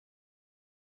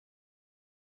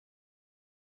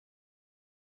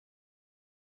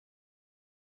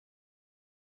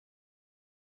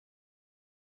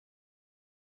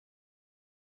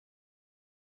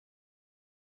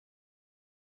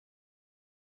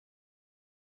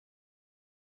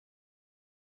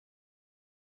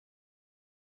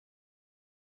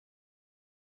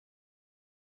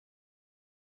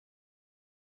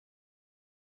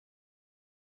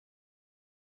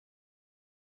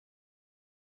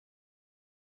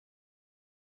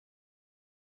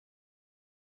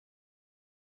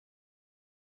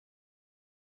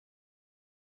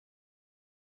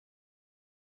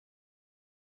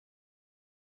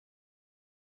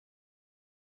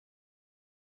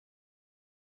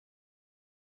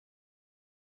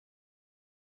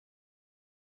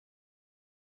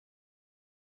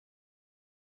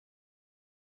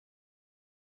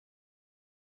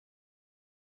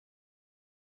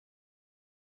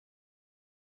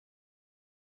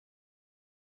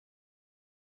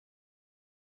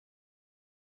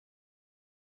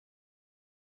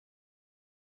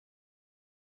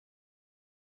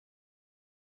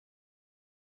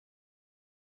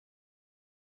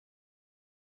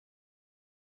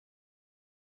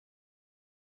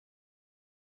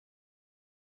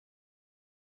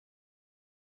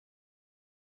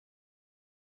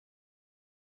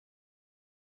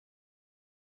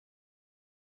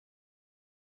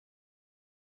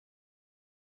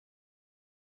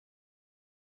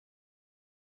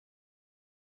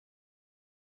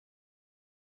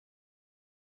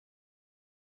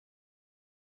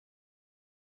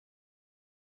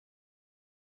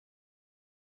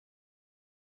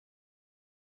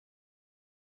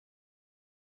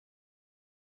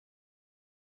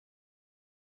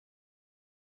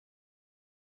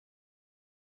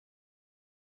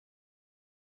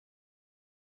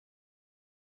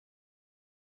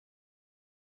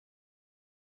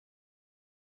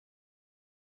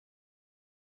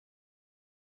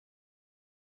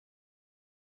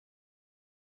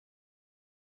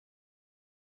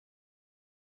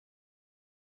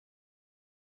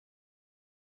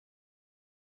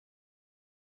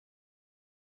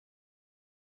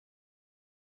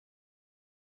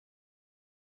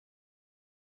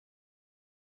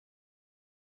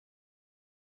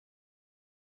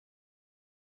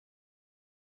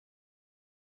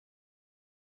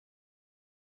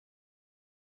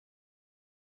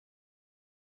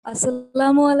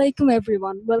Assalamu alaikum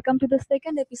everyone. Welcome to the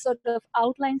second episode of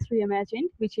Outlines Reimagined,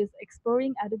 which is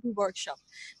exploring Adobe Workshop.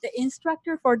 The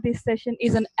instructor for this session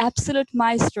is an absolute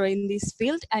maestro in this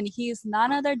field, and he is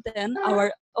none other than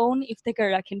our own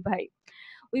Iftakhar Rakin bhai.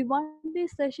 We want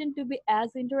this session to be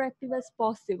as interactive as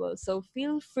possible, so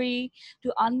feel free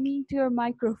to unmute your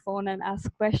microphone and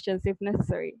ask questions if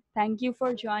necessary. Thank you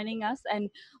for joining us,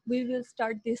 and we will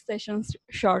start this session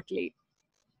shortly.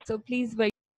 So please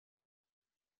wait.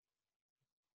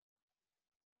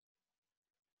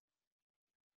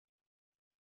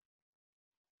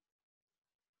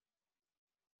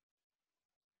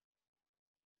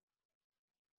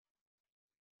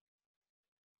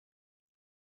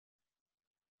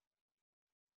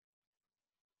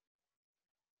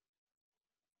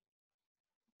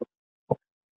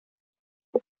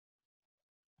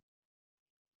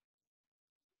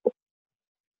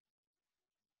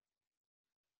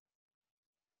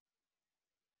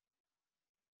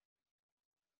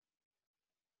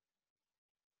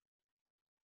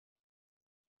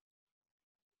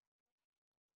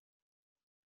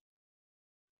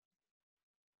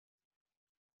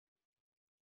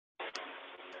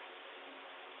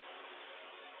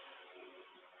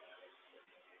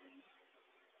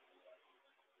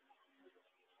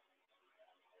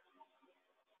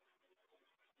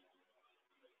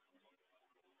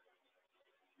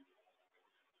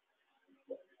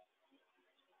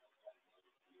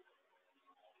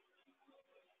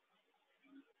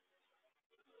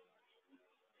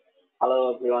 Hello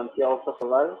everyone, কি অবস্থা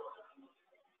সবার?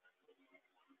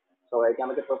 সবাই কি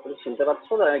আমাকে properly শুনতে পাচ্ছ?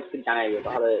 তাহলে একটু জানাই দিও,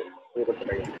 তাহলে শুরু করতে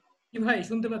পারি। কি ভাই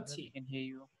শুনতে পাচ্ছি।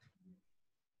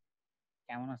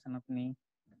 কেমন আছেন আপনি?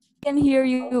 Can hear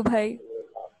you, bhai.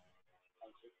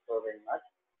 Thank you so very much.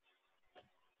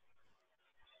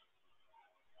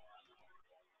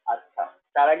 আচ্ছা,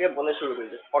 তার আগে বলে শুরু করি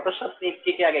যে ফটোশপ নিয়ে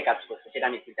কে কে আগে কাজ করছে সেটা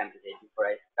আমি একটু জানতে চাই before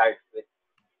I start with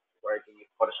working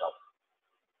with Photoshop.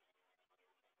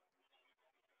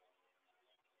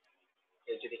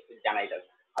 কেউ যদি একটু জানাই দাও,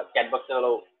 আর চ্যাট বক্সে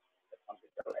হলো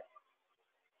কমপ্লিট করে।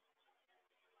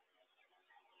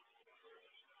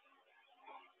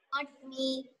 Not me.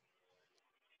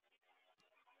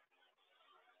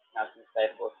 নাসিম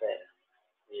সাহেব বলছে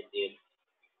we did.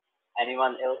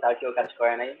 Anyone else আর কেউ কাজ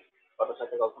করে নাই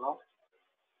ফটোশপে কখনো?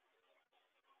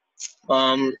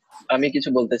 আমি কিছু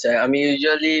বলতে চাই। আমি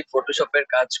ইউজুয়ালি ফটোশপের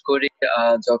কাজ করি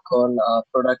যখন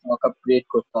প্রোডাক্ট মকআপ ক্রিয়েট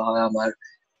করতে হয় আমার,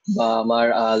 বা আমার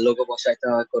লোগো বসাইতে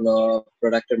হয় কোনো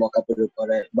প্রোডাক্টের মকআপের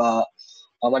উপরে, বা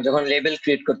আমার যখন লেবেল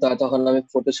ক্রিয়েট করতে হয় তখন আমি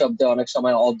ফটোশপ দিয়ে অনেক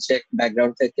সময় অবজেক্ট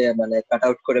ব্যাকগ্রাউন্ড থেকে মানে কাট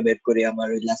আউট করে বের করি আমার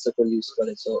ওই ল্যাসো টুল ইউজ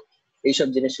করে। সো এইসব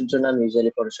জিনিসের জন্য আমি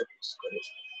ইউজুয়ালি ফটোশপ ইউজ করি।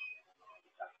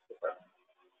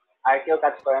 আর কেউ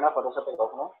কাজ করে না ফটোশপে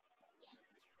কখনো?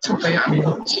 ভাই আমি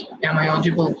am I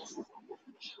audible?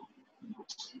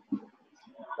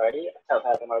 সরি, আচ্ছা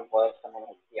ভাই তোমার ভয়েসটা মনে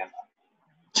হচ্ছে না।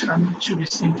 আমি actually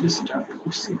simply start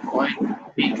করছি point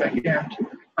big again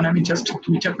মানে আমি জাস্ট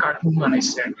দুইটা কার্টুন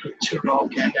বানাইছি, একটা হচ্ছে রক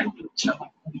এন্ড একটা হচ্ছে আমার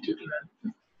কম্পিউটার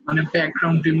মানে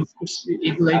ব্যাকগ্রাউন্ড রিমুভ করছি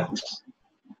এগুলাই।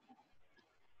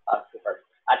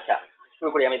 আচ্ছা শুরু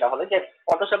করি আমি তাহলে। যে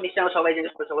ফটোশপ নিশ্চয়ই আমরা সবাই জানি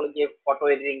ফটোশপ হলো যে ফটো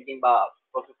এডিটিং কিংবা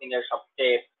প্রসেসিং এর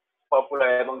সবচেয়ে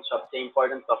পপুলার এবং সবচেয়ে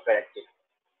ইম্পর্টেন্ট সফটওয়্যার একটি।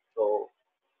 তো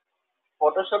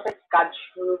ফটোশপে কাজ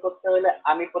শুরু করতে হলে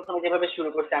আমি প্রথমে যেভাবে শুরু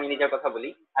করছি আমি নিজের কথা বলি।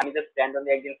 আমি জাস্ট র্যান্ডমলি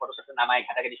একদিন ফটোশপে নামায়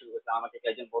ঘাটাঘাটি শুরু করছিলাম। আমার থেকে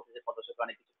একজন বলছে যে ফটোশপে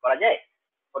অনেক কিছু করা যায়,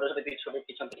 ফটোশপে তুই ছবির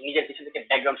পিছন থেকে নিজের পিছন থেকে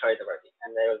ব্যাকগ্রাউন্ড সরাইতে পারবি।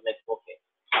 And I was like okay,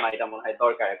 আমার এটা মনে হয়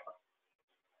দরকার এখন।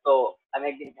 তো আমি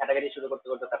একদিন ঘাটাঘাটি শুরু করতে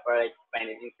করতে তারপর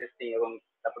ইন্টারেস্টিং এবং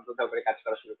তারপর দুটো করে কাজ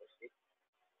করা শুরু করছি।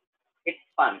 It's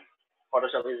fun,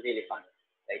 Photoshop is really fun.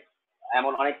 Like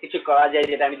এমন অনেক কিছু করা যায়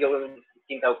যেটা আমি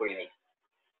চিন্তাও করি নাই।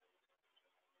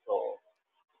 তো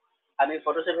আমি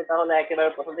ফটোশপে তাহলে একেবারে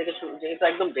প্রথম থেকে যেহেতু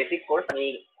একদম বেসিক কোর্স, আমি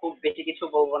খুব বেশি কিছু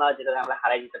বলবো না যেটা আমরা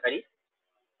হারাই দিতে পারি।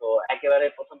 তো একেবারে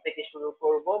প্রথম থেকে শুরু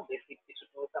করব, বেসিক কিছু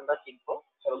টুলস আমরা শিখবো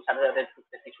এবং সাথে সাথে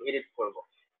কিছু এডিট করব।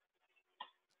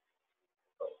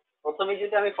 প্রথমে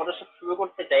যদি আমি ফটোশপ শুরু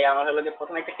করতে চাই, আমার হলো যে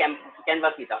প্রথমে একটা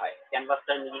ক্যানভাস নিতে হয়।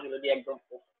 ক্যানভাসটা নিয়ে হলো যে একদম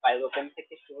ফাইল ওপেন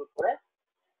থেকে শুরু করে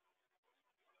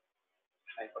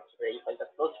এই ফাইলটা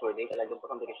ক্লোজ করে দিই, তাহলে একদম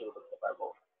প্রথম থেকে শুরু করতে পারবো।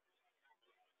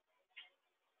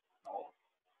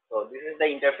 তো দিস ইজ দ্য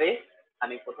ইন্টারফেস।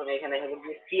 আমি প্রথমে এখানে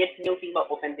ক্রিয়েট নিউ কিংবা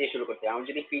ওপেন দিয়ে শুরু করতে। আমার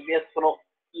যদি প্রিভিয়াস কোনো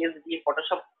পিএসডি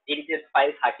ফটোশপ এডিটেড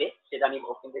ফাইল থাকে সেটা আমি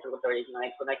ওপেন দিয়ে শুরু করতে পারি। মানে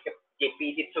কোনো একটা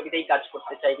জেপিইজি ছবিতেই কাজ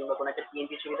করতে চাই কিংবা কোনো একটা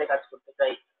পিএনজি ছবিতে কাজ করতে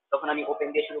চাই, তখন আমি ওপেন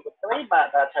দিয়ে শুরু করতে পারি, বা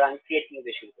তাছাড়া আমি ক্রিয়েট নিউ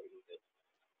দিয়ে শুরু করি।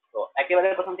 তো একেবারে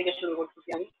প্রথম থেকে শুরু করতেছি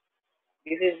আমি।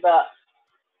 This is the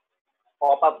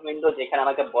pop up window যেখানে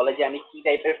আমাকে বলে যে আমি কি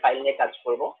টাইপের ফাইল নিয়ে কাজ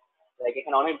করব। তো লাইক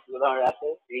এখানে অনেক উদাহরণ আছে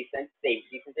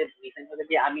রিসেন্ট হলে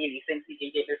যে আমি রিসেন্টলি যে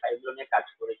টাইপের ফাইলগুলো নিয়ে কাজ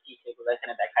করেছি সেগুলো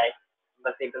এখানে দেখায় বা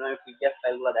সেই ধরনের প্রিভিয়াস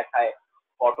ফাইলগুলো দেখায়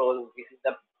photo this is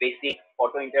the basic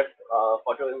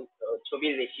photo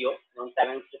ছবির রেশিও যেমন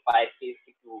 7:5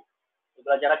 3:2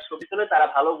 এগুলো যারা ছবি তোলে তারা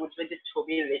ভালো বুঝবে যে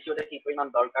ছবির রেশিওটা কি পরিমাণ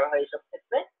দরকার হয় এইসব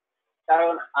ক্ষেত্রে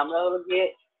কারণ আমরা হলো গিয়ে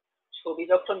ছবি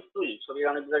যখন তুলি ছবির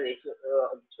অনেকগুলো রেশিও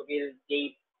ছবির যেই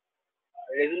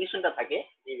রেজলিউশনটা থাকে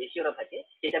যে রেশিওটা থাকে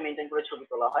সেটা মেনটেন করে ছবি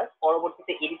তোলা হয়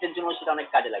পরবর্তীতে এডিটের জন্য সেটা অনেক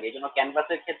কাজে লাগে এই জন্য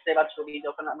ক্যানভাসের ক্ষেত্রে বা ছবি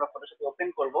যখন আমরা ফটোশপে ওপেন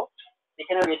করব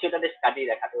সেখানে রেশিওটা বেশ কাজেই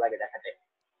দেখাতে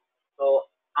তো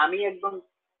আমি একদম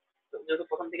যেহেতু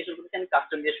প্রথম থেকে শুরু করছি আমি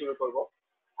কাস্টম দিয়ে শুরু করব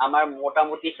আমার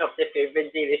মোটামুটি সবচেয়ে ফেভারিট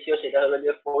যে রেশিও সেটা হলো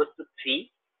যে 4:3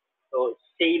 তো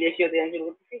সেই রেশিও দিয়ে আমি শুরু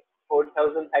করতেছি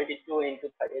 4032 ইন্টু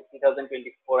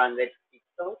 3400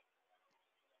 পিক্সেল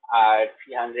আর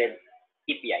 300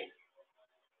 পিপিআই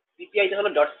পিপিআইটা হলো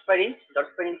ডটস পার ইঞ্চ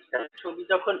ছবি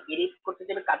যখন এডিট করতে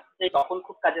যাবে কাজ করতে তখন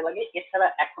খুব কাজে লাগে এছাড়া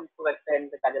এখন খুব একটা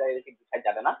কাজে লাগে বেশি বোঝা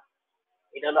যাবে না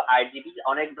এটা হলো আরজিবি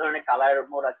অনেক ধরনের কালার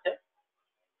মোড আছে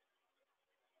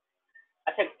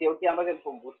আচ্ছা কেউ কি আমাকে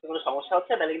বুঝতে কোনো সমস্যা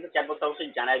হচ্ছে তাহলে কিন্তু চ্যাট বক্সে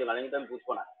অবশ্যই জানাই দেবেন আমি কিন্তু আমি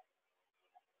বুঝবো না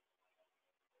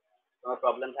কোনো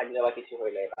প্রবলেম থাকলে বা কিছু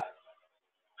হইলে বা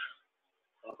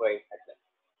কোনো কোয়েরি থাকলে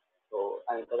তো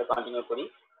আমি তাহলে কন্টিনিউ করি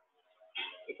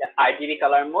এটা আরজিবি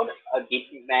কালার মোড গিট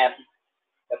ম্যাপ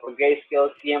তারপর grey scale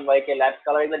CMYK lab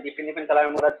colour এগুলো ডিফারেন্ট কালার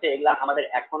মোড আছে এগুলো আমাদের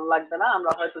এখন লাগবে না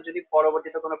আমরা হয়তো যদি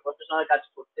পরবর্তীতে কোনো প্রফেশনাল কাজ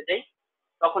করতে চাই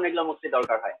তখন এগুলো মুক্তি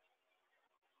দরকার হয়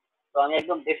তো আমি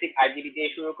একদম বেসিক আরজিবি দিয়ে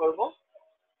শুরু করব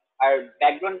আর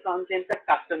ব্যাকগ্রাউন্ড কন্টেন্টটা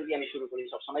কাস্টম দিয়ে আমি শুরু করি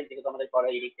সবসময় যেহেতু আমাদের পরে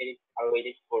এডিট আরো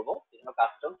এডিট করবো সেজন্য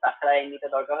কাস্টম তাছাড়া এমনিতে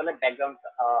দরকার হলে ব্যাকগ্রাউন্ড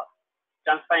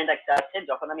ট্রান্সপারেন্ট একটা আছে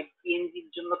যখন আমি পিএনজির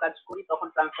জন্য কাজ করি তখন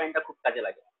ট্রান্সপারেন্টটা খুব কাজে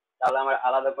লাগে তাহলে আমার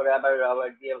আলাদা করে আবার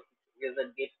দিয়ে ইউজার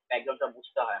গেট ব্যাকগ্রাউন্ডটা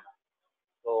বুঝতে হয় না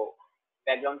তো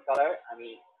ব্যাকগ্রাউন্ড কালার আমি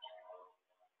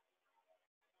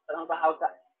সাধারণত হালকা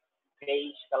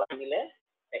গ্রেইশ কালার নিলে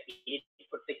এডিট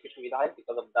করতে একটু সুবিধা হয়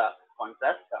বিকজ অফ দা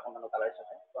কন্ট্রাস্ট অন্যান্য কালারের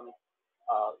সাথে তো আমি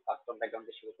কাস্টম ব্যাকগ্রাউন্ড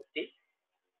দিয়ে শুরু করছি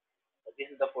দিস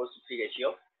ইজ দ্য 4:3 রেশিও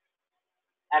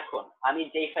এখন আমি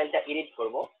যেই ফাইলটা এডিট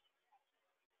করব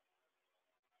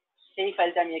সেই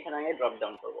ফাইলটা আমি এখানে আগে ড্রপ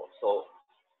ডাউন করব সো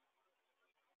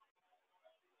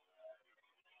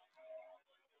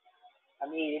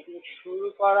আমি এডিটিং শুরু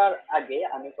করার আগে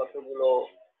আমি কতগুলো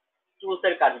টুলস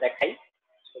এর কাজ দেখাই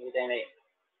ছবিটা এনে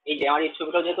এই যে আমার এই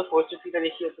ছবিটা যেহেতু 4:3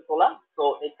 রেশিওতে তোলা তো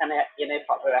এখানে এনে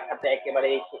রাখাতে একেবারে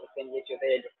সেম রেশিওতে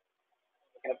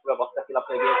এখানে পুরো বক্সটা ফিল আপ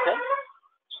হয়ে গিয়েছে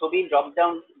ছবি drop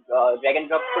down drag and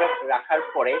drop করে রাখার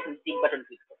পরে টিক বাটন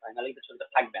ক্লিক করতে হয় নাহলে কিন্তু ছবিটা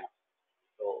থাকবে না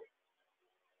তো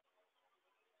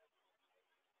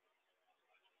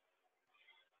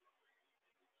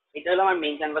এটা হলো আমার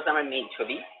মেইন ক্যানভাস আমার মেইন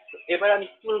ছবি তো এবার আমি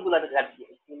টুলগুলো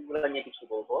নিয়ে কিছু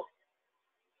বলবো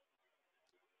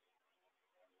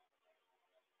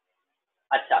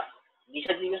আচ্ছা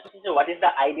দিশা জিজ্ঞেস করছে what is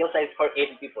the ideal size for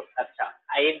FB post আচ্ছা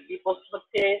এফবি পোস্ট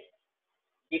হচ্ছে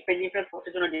ডিফারেন্ট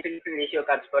পোস্টের জন্য ডিফারেন্ট রেশিও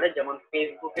কাজ করে যেমন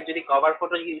ফেসবুকে যদি কভার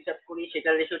ফটো ইউজ করি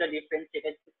সেটার রেশিওটা ডিফারেন্ট সেটা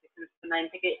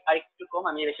 6:9 থেকে আরেকটু কম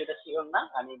আমি রেশিওটা শিওর না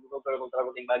আমি গুগল করে বলতে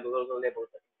পারবো কিংবা গুগল করলে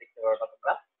বলতে দেখতে পারবো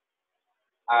তোমরা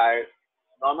আর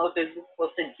নর্মাল ফেসবুক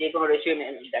পোস্টের যে কোনো রেশিও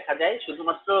দেখা যায়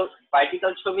শুধুমাত্র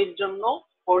ভার্টিক্যাল ছবির জন্য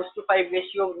 4:5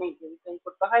 রেশিও মেনটেন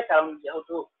করতে হয় কারণ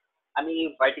যেহেতু আমি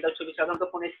ভার্টিক্যাল ছবি সাধারণত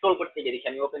ফোনে স্ক্রল করতে গিয়ে দেখি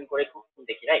আমি ওপেন করে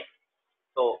দেখি রাইট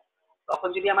তো তখন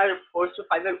যদি আমার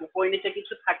 4:5 এর উপর নিচে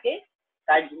কিছু থাকে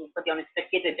তার জিনিসপাতি অনেকটা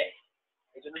কেটে যায়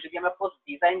এই জন্য যদি আমরা পোস্ট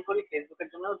ডিজাইন করি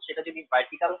ফেসবুকের জন্য সেটা যদি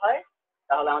ভার্টিক্যাল হয়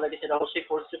তাহলে আমাদেরকে সেটা অবশ্যই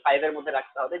 4:5 এর মধ্যে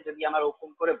রাখতে হবে যদি আমার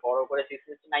ওপেন করে বড় করে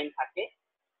 6:9 থাকে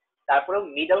তারপরেও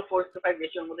মিডল 4:5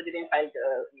 রেশিওর মধ্যে যদি আমি ফাইল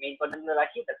মেইন কন্টেন্ট গুলো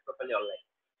রাখি that's totally alright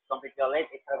completely alright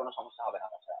এছাড়া কোনো সমস্যা হবে না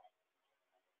তাছাড়া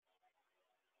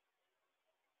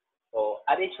তো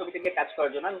আর এই ছবিটাকে কাজ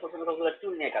করার জন্য আমি প্রথমে কতগুলো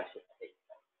টুল নিয়ে কাজ করতে চাই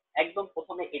একদম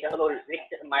প্রথমে এটা হলো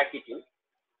মার্কি টুল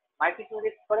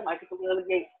করে মার্কি টুল হলো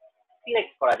যে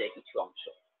সিলেক্ট করা যায় কিছু অংশ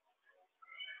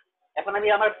এখন আমি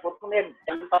আমার প্রথমে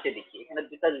ডান পাশে দেখি এখানে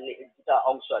দুটা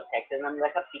অংশ আছে একটা নাম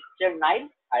লেখা পিকচার 9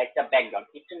 আর একটা ব্যাকগ্রাউন্ড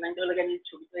পিকচার 9 হলো আমি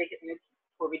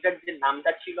ছবিটার যে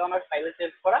নামটা ছিল আমার ফাইলে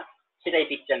সেভ করা সেটাই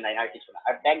পিকচার 9 আর কিছু না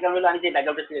আর ব্যাকগ্রাউন্ড হলো আমি যে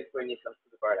ব্যাকগ্রাউন্ডটা সিলেক্ট করে নিয়েছিলাম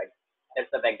শুরু করার আগে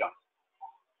দ্যাটস দ্য ব্যাকগ্রাউন্ড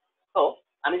তো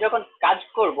আমি যখন কাজ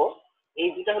করব এই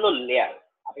দুটো হলো লেয়ার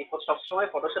আমি সবসময়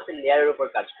ফটোশপে লেয়ারের উপর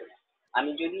কাজ করি আমি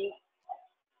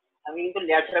কিন্তু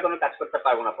লেয়ার ছাড়া কোনো কাজ করতে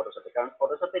পারবো না ফটোশপে কারণ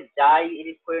ফটোশপে যাই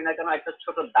এডিট করি না কেন একটা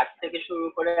ছোট দাগ থেকে শুরু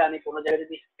করে আমি কোনো জায়গায়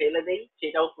যদি ফেলে দেই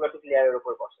সেটাও পুরোটুকু লেয়ারের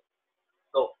উপর বসে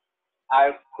তো আর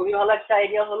খুবই ভালো একটা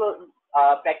আইডিয়া হলো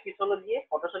প্র্যাকটিস হলো গিয়ে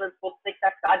ফটোশপের প্রত্যেকটা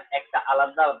কাজ একটা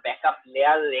আলাদা ব্যাকআপ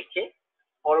লেয়ার রেখে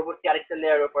পরবর্তী আরেকটা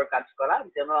লেয়ারের উপর কাজ করা,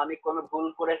 যেন আমি কোনো ভুল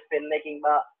করে ফেললে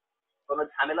কিংবা কোনো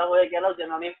ঝামেলা হয়ে গেলেও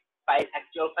যেন আমি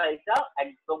অ্যাকচুয়াল ফাইলটা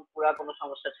একদম পুরা কোনো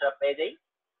সমস্যা ছাড়া পেয়ে যাই।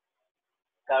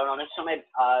 কারণ অনেক সময়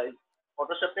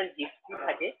ফটোশপের হিস্ট্রি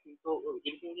থাকে, কিন্তু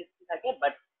এডিটিং হিস্ট্রি থাকে,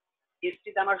 বাট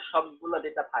হিস্ট্রিতে আমার সবগুলো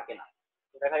ডেটা থাকে না।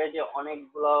 দেখা যায় যে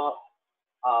অনেকগুলো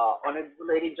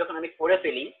এডিট যখন আমি করে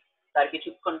ফেলি, তার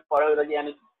কিছুক্ষণ পরে হলো যে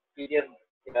আমি পিডিএফ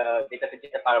ডেটাতে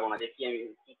যেতে পারবো না, যে কি আমি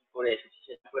কি করে এসেছি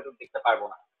সেটা দেখতে পারবো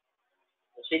না।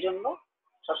 তো সেই জন্য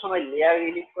সবসময় লেয়ার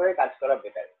এডিট করে কাজ করা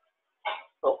বেটার।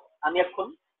 তো আমি এখন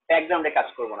ব্যাকগ্রাউন্ডে কাজ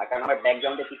করবো না, কারণ আমার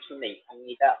ব্যাকগ্রাউন্ডে কিছু নেই। আমি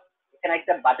এখানে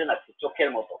একটা বাটন আছে চোখের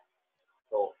মতো,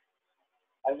 তো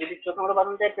আমি যদি চোখের মতো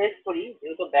বাটনটা প্রেস করি,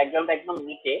 যেহেতু ব্যাকগ্রাউন্ড একদম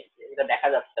নিচে, এটা দেখা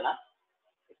যাচ্ছে না,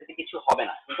 এটাতে কিছু হবে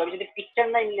না। কিন্তু আমি যদি পিকচার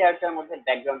লাইন লেয়ারটার মধ্যে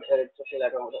ব্যাকগ্রাউন্ড চোখের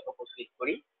লেয়ারটার মধ্যে ওপর ক্লিক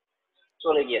করি,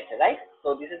 চলে গিয়েছে, রাইট? তো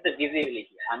দিস ইজ দ্য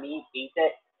ভিজিবিলিটি। আমি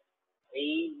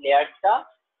এই লেয়ারটা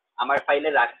আমার ফাইলে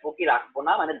রাখবো কি রাখবো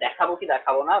না, মানে দেখাবো কি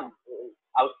দেখাবো না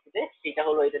আউটপুটে, সেটা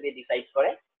হলো এটা দিয়ে ডিসাইড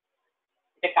করে।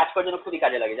 এটা কাজ করার জন্য খুবই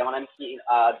কাজে লাগে। যেমন আমি কি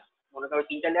মনে করো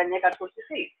 3টা লেয়ার নিয়ে কাজ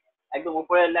করতেছি, একদম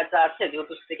উপরের লেয়ারটা আছে,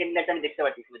 যেহেতু সেকেন্ড লেয়ারটা আমি দেখতে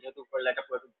পাচ্ছি না, যেহেতু উপরের লেয়ারটা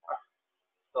পুরো ভরা।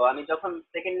 তো আমি যখন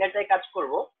সেকেন্ড লেয়ারটায় কাজ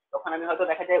করব, তখন আমি হয়তো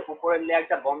দেখা যায় উপরের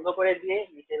লেয়ারটা বন্ধ করে দিয়ে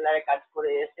নিচের লেয়ারে কাজ করে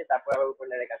এসে তারপর আবার উপরের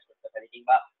লেয়ারে কাজ করতে পারি,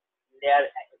 কিংবা লেয়ার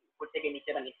উপর থেকে নিচে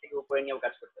বা নিচ থেকে উপরে নিয়েও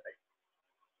কাজ করতে পারি।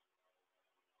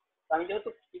 তো আমি যেহেতু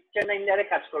পিকচার লাইন লেয়ারে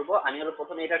কাজ করব, আমি হলো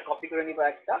প্রথমে এটা কপি করে নিব,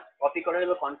 একটা কপি করে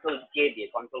হলো কন্ট্রোল জে দিয়ে,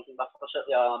 কন্ট্রোল কিংবা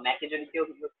ম্যাকে যদি কেউ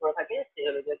ইউজ করে থাকে সে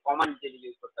হলো যে কমান্ড জে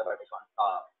ইউজ করতে পারবে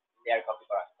লেয়ার কপি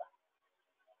করা।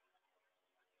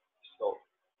 তো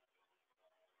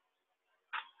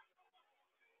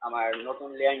আমার নতুন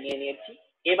লেয়ার নিয়ে নিয়েছি।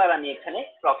 এবার আমি এখানে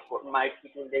মাল্টি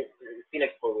টুল দিয়ে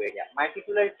সিলেক্ট করবো এরিয়া। মাল্টি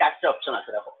টুলের 4টা অপশন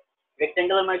আছে, দেখো,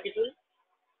 rectangular multi tool,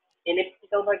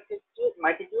 elliptical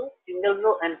multi tool, single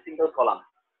rho and single column.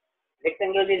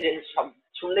 Rectangle দিয়ে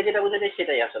শুনলে যেটা বোঝা যায়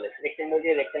সেটাই আসলে রেক্টেঙ্গেল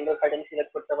দিয়ে রেক্টেঙ্গেল প্যাটার্ন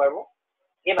সিলেক্ট করতে পারবো।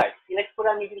 এবার সিলেক্ট করে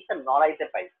আমি জিনিসটা নড়াইতে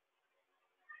পাই,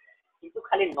 কিন্তু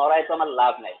খালি নড়াই তো আমার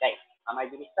লাভ নাই, তাই আমার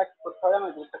জিনিসটা করতে হবে,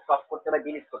 আমার জিনিসটা ক্রপ করতে বা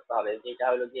ডিলিট করতে হবে, যেটা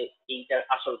হলো যে এইটার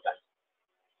আসল কাজ।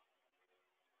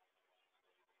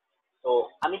 তো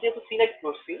আমি যেহেতু সিলেক্ট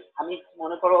করছি, আমি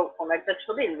মনে করো কোনো একটা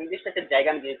ছবি নির্দিষ্ট একটা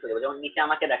জায়গা আমি ডিলিট করে দেবো, যেমন নিচে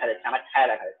আমাকে দেখা যাচ্ছে, আমার ছায়া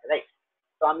দেখা যাচ্ছে, রাইট?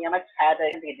 তো আমি আমার ছায়াটা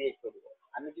এখান থেকে ডিলিট করে দেবো।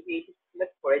 আমি যদি এইটি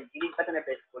সিলেক্ট করে ডিলিট বাটনে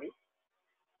প্রেস করি,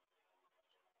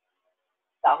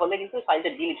 তাহলে কিন্তু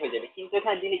ফাইলটা ডিলিট হয়ে যাবে, কিন্তু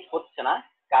এখানে ডিলিট হচ্ছে না,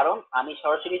 কারণ আমি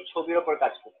সরাসরি ছবির ওপর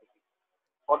কাজ করতেছি।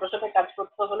 ফটোশপে কাজ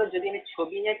করতে হলে যদি আমি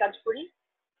ছবি নিয়ে কাজ করি,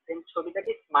 দেন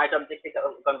ছবিটাকে স্মার্ট অবজেক্টে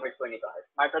কনভার্ট করে নিতে হয়।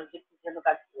 স্মার্ট অবজেক্ট জন্য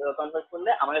কাজ কনভার্ট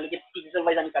করলে আমার হলো যে পিক্সেল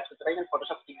ওয়াইজ আমি কাজ করতে পারি, কারণ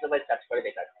ফটোশপ পিক্সেল ওয়াইজ কাজ করে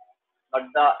better, not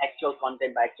the actual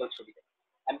content বা অ্যাকচুয়াল ছবিতে।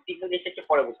 আমি পিক্সেল জিনিসটা একটু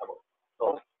পরে বুঝাবো। তো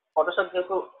ফটোশপ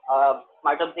যেহেতু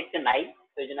স্মার্ট অবজেক্টে নাই,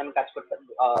 তো এই জন্য আমি কাজ করতে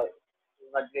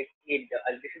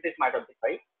স্মার্ট অবজেক্ট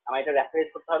পাই, আমার এটা রেফারেন্স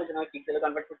করতে হবে যেন আমি পিক্সেলে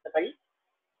কনভার্ট করতে পারি।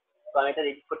 তো আমি এটা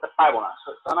এডিট করতে পারবো না।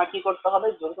 তো আমার কি করতে হবে,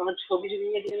 যদি কোনো ছবি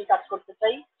নিয়ে যদি আমি কাজ করতে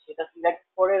চাই, সেটা সিলেক্ট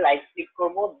করে রাইট ক্লিক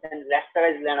করবো, দেন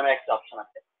রেস্টারাইজ লেয়ার নামে একটা অপশন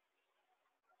আছে,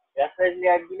 রেস্টারাইজ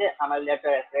লেয়ার দিলে আমার লেয়ারটা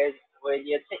রেস্টারাইজ হয়ে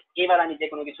গিয়েছে। এবার আমি যে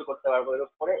কোনো কিছু করতে পারবো এর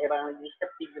উপরে। এবার আমি জিনিসটা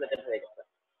পিক্সেলেটেড হয়ে গেছে,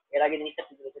 এর আগে জিনিসটা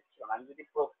পিক্সেলেটেড ছিল না। আমি যদি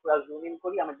পুরো জুম ইন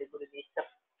করি, আমার দেখবো যে জিনিসটা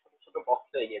ছোট ছোট বক্স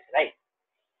হয়ে গিয়েছে, রাইট?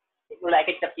 এগুলো এক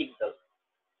একটা পিক্সেল।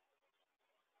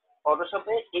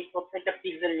 ফটোশপে এই প্রত্যেকটা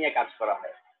পিক্সেল নিয়ে কাজ করা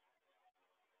হয়।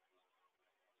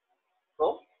 তো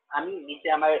আমি নিচে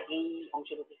আমার এই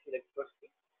অংশটুকু সিলেক্ট করছি,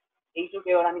 এইটুকু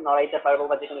এবার আমি নড়াইতে পারবো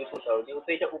বা যেকোনো কিছু করতে পারবো। যেহেতু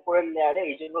এটা উপরের লেয়ারে,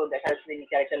 এই জন্য দেখা যাচ্ছে যে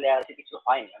নিচে আরেকটা লেয়ার আছে, কিছু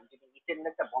হয়নি। আমি যদি নিচের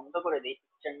লেয়ারটা বন্ধ করে দিই,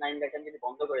 পিকচার লাইন লেয়ারটা যদি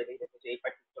বন্ধ করে দিই, তাহলে এই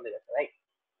পার্ট চলে যাচ্ছে, রাইট?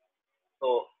 তো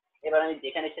এবার আমি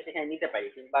যেখানে ইচ্ছে সেখানে নিতে পারি,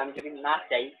 কিংবা আমি যদি না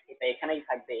চাই এটা এখানেই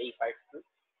থাকবে এই পার্টটি,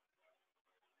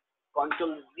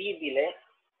 কন্ট্রোল ভি দিলে,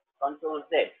 কন্ট্রোল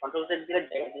জেড দিলে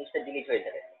জিনিসটা ডিলিট হয়ে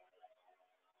যাবে।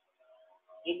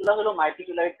 এগুলো হলো মাল্টি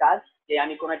টুলের কাজ, যে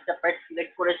আমি কোন একটা পার্ট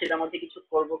সিলেক্ট করে সেটার মধ্যে কিছু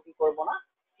করব কি করব না,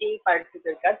 এই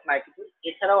পার্টটুকের কাজ মাল্টি টুল।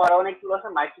 এছাড়াও আরো অনেক টুল আছে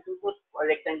মাল্টি টুল,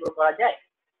 রেক্টাঙ্গেল করা যায়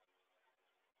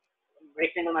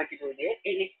রেক্টাঙ্গেল মাল্টি টুল দিয়ে।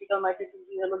 ইলিপ্টিক্যাল মাল্টি টুল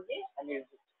দিয়ে হলো যে আমি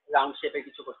রাউন্ড শেপে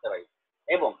কিছু করতে পারি।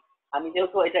 এবং আমি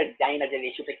যেহেতু এটা জানি না যে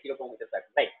রেশিওটা কিরকম হতে পারে,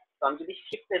 রাইট? তো আমি যদি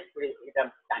শিফট প্রেস করে এটা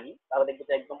জানি, তাহলে দেখবো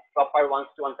যে একদম প্রপার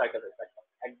 1:1 সার্কেল হয়ে থাকে,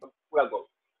 একদম পুরো গোল।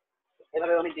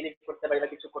 এভাবে আমি ডিলিট করতে পারি বা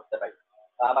কিছু করতে পারি,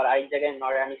 আবার আরেক জায়গায়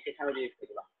নড়ে আমি সেখানেও ডিলিট করে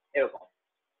দিলাম, এরকম।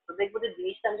 তো দেখবো যে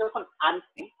জিনিসটা আমি যখন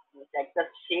আনছি, একটা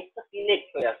শেপটা সিলেক্ট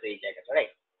হয়ে আছে এই জায়গাটা,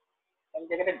 রাইট? আমি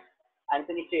জায়গাটা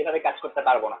আনতে নিশ্চয়ই এভাবে কাজ করতে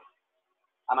পারবো না,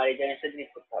 আমার এই জিনিসটা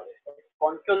ডিলিট করতে হবে।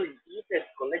 কন্ট্রোল ডি প্রেস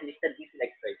করলে জিনিসটা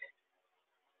ডিসিলেক্ট হয়ে যায়।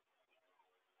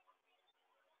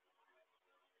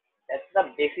 দ্যাটস দ্য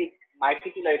বেসিক মাল্টি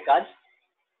টুলের কাজ।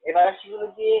 এবার আসি হলো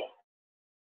যে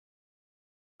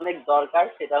অনেক দরকার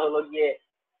সেটা হলো গিয়ে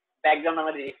ব্যাকগ্রাউন্ড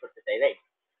আমরা ডিলিট করতে চাই, রাইট?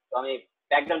 তো আমি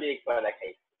ব্যাকগ্রাউন্ড ডিলিট করে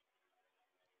দেখাই।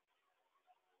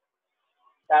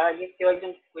 তার আগে কেউ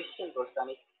একজন কোয়েশ্চেন করছে,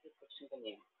 আমি কোয়েশ্চেনটা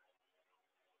নিয়ে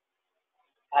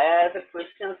I have a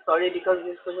question. Sorry, because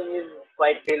this question is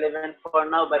quite relevant for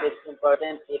now, but it's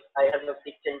important if I have a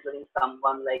picture including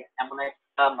someone like এমন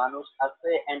একটা মানুষ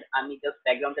আছে and আমি just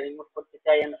ব্যাকগ্রাউন্ডটা রিমুভ করতে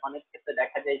চাই, and অনেক ক্ষেত্রে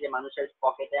দেখা যায় যে মানুষের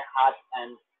পকেটে হাত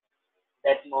and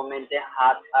that মোমেন্টে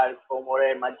হাত আর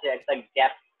কোমরের মাঝে একটা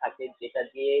গ্যাপ থাকে যেটা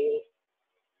দিয়ে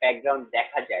ব্যাকগ্রাউন্ড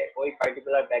দেখা যায়, ওই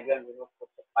পার্টিকুলার ব্যাকগ্রাউন্ড রিমুভ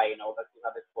করতে পারি না, ওটা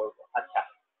কিভাবে করবো? আচ্ছা,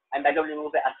 আমি ব্যাকগ্রাউন্ড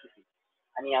রিমুভে আসতেছি,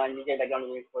 আমি আমার নিজের ব্যাকগ্রাউন্ড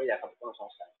রিমুভ করে দেখাবো, কোনো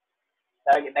সমস্যা নেই।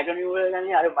 তার আগে ব্যাকগ্রাউন্ড রিমুভার জানি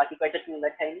আরো বাকি কয়েকটা টুল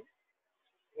দেখাইনি।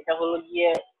 এটা হলো গিয়ে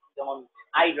যেমন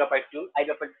আইড্রপার টুল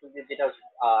যেটা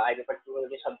আইড্রপার টুল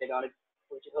যে সব জায়গায় অনেক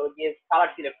পরিচিত, হলো গিয়ে কালার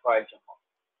সিলেক্ট করার জন্য।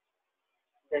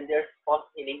 দেন দেয়ার স্পট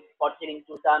হিলিং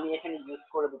টুলটা আমি এখানে ইউজ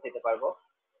করে দিতে পারবো।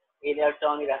 এই লেয়ারটা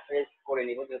আমি রেফারেন্স করে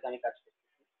নিব যেহেতু আমি কাজ করছি।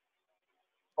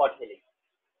 স্পট হিলিং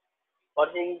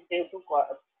যেহেতু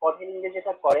স্পট হিলিং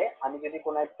যেটা করে, আমি যদি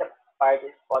কোনো একটা পার্ট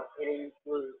স্পট হিলিং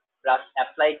টুল ব্রাশ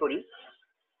অ্যাপ্লাই করি,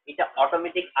 এটা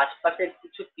অটোমেটিক আশপাশের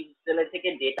কিছু পিক্সেলের থেকে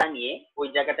ডেটা নিয়ে ওই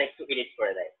জায়গাটা একটু এডিট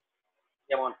করে দেয়।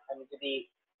 যেমন আমি যদি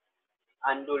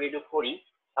আনডু রিডু করি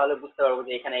তাহলে বুঝতে পারবো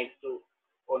যে এখানে একটু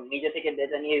ওর নিজে থেকে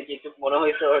ডেটা নিয়ে যে একটু মনে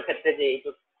হয়েছে ওর ক্ষেত্রে যে একটু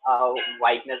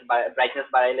ব্রাইটনেস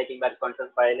বাড়াইলে কিংবা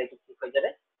কন্ট্রাস্ট বাড়াইলে একটু ঠিক হয়ে যাবে,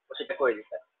 ও সেটা করে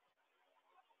দিতে।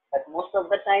 But most of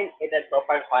the time এটা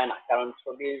প্রপার হয় না, কারণ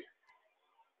ছবির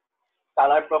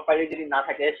কালার প্রপারলি যদি না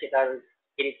থাকে সেটার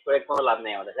এডিট করে কোনো লাভ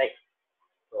নেই আমাদের, রাইট?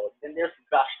 তো দেন দেয়ার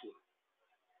ব্রাশ টুল।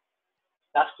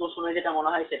 ব্রাশ টুল শুনে যেটা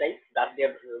মনে হয় সেটাই, ব্রাশ দিয়ে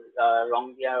রং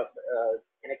দিয়ে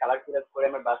এখানে কালার সিলেক্ট করে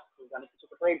আমার ব্রাশ টুল আমি কিছু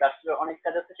করতে পারি। ব্রাশ টুলের অনেক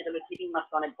কাজ আছে, সেটা হলো ক্লিপিং মাস্ক,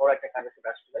 অনেক বড় একটা কাজ আছে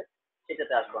ব্রাশ টুলের,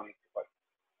 সেটাতে আসবো আমি একটু পরে।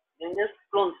 দেন দেয়ার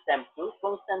ক্লোন স্ট্যাম্প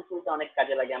টুলটা অনেক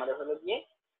কাজে লাগে আমাদের। হলো গিয়ে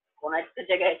কোন একটা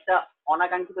জায়গায় একটা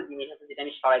অনাকাঙ্ক্ষিত জিনিস আছে যেটা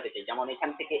আমি সরাইতে চাই, যেমন এখান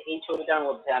থেকে এই ছবিটার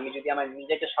মধ্যে আমি যদি আমার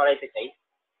নিজেকে সরাইতে চাই,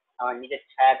 আমার নিজের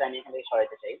ছায়াটা আমি এখান থেকে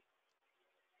সরাইতে চাই,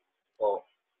 তো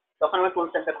তখন আমার ক্লোন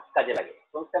স্ট্যাম্পটা খুব কাজে লাগে।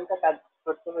 ক্লোন স্ট্যাম্পটা কাজ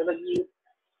করতে হলো কি,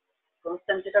 ক্লোন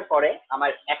স্ট্যাম্প যেটা করে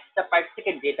আমার একটা পার্ট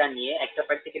থেকে ডেটা নিয়ে, একটা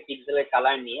পার্ট থেকে পিক্সেলের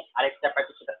কালার নিয়ে আরেকটা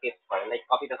পার্টে সেটা পেস্ট করে, লাইক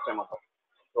কপি পেস্টের মতো।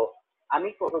 তো আমি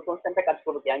ক্লোন স্ট্যাম্পটা কাজ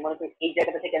করবো কি, আমি মনে করি এই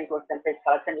জায়গাটা থেকে আমি ক্লোন স্ট্যাম্পের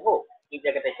কালারটা নিবো, এই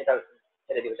জায়গাটায় সেটা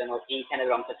ছেড়ে দিব যেন এইখানে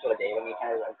রংটা চলে যায় এবং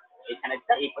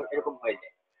এইখানেটা এরকম হয়ে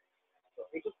যায়। তো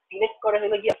একটু সিলেক্ট করে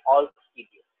হলো গিয়ে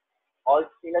অল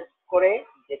সিলেক্ট করে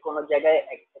যে কোনো জায়গায়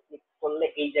একটা ক্লিক করলে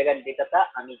এই জায়গার ডেটাটা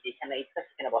আমি যেখানে ইচ্ছা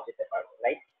সেখানে বসাতে পারবো,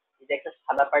 রাইট? এই যে একটা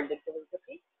সাদা পার্ট দেখতে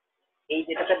বলতেছি, এই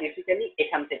ডেটাটা বেসিক্যালি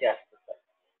এখান থেকে আসতেছে।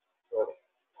 তো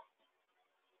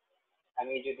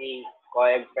আমি যদি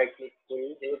কয়েকবার ক্লিক করি,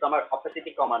 যেহেতু আমার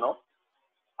অপাসিটি কমানো,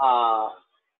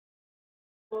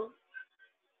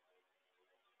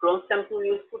 ক্রোম স্ট্যাম্প টুল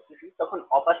ইউজ করতেছি, তখন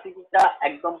অপাসিটিটা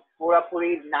একদম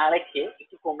পুরোপুরি না রেখে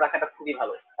একটু কম রাখাটা খুবই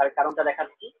ভালো। তার কারণটা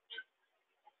দেখাচ্ছি।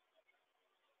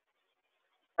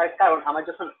 তার কারণ আমার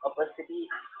যখন অপাসিটি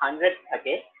 100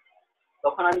 থাকে,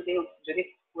 তখন আমি যদি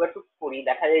পুরোটুক করি,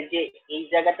 দেখা যায় যে এই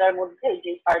জায়গাটার মধ্যে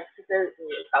যে পার্টিকেল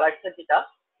কালারটা যেটা,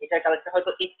 এটার কালারটা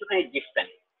হয়তো একটুখানি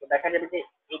ডিফারেন্ট। তো দেখা যাবে যে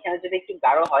এখানে যদি একটু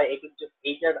গাঢ় হয়,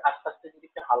 এইটার আশপাশটা যদি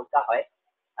একটু হালকা হয়,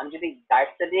 আমি যদি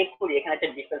ডার্কটা দিয়ে করি এখানে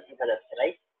একটা ডিফারেন্স দেখা যাচ্ছে,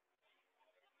 রাইট?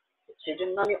 সেই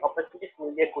জন্য আমি অপাসিটি ফুল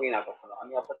দিয়ে করি না কখনো,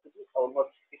 আমি অপাসিটি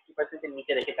অলমোস্ট 50% এর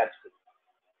নিচে রেখে কাজ করি।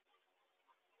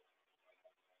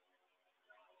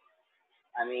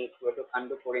 আমি পুরোটুক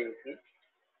আন্ডু করে নিচ্ছি।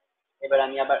 এবার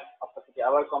আমি আবার অপাসিটি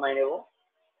আবার কমাই নেব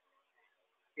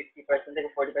 50% থেকে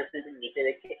 40% এর নিচে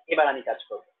রেখে, এবার আমি কাজ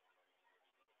করব।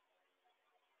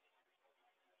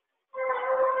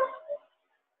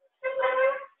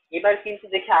 এবার কিন্তু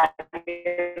দেখে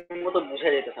আগের মতো বোঝা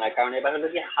যেতেছে না, কারণ এবার হলো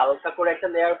কি হালকা করে একটা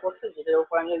লেয়ার পড়ছে যেটার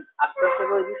উপর আমি আস্তে আস্তে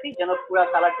করে দিচ্ছি যেন পুরো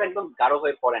কালারটা একদম গাঢ়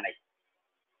হয়ে পড়ে নাই।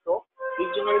 তো এই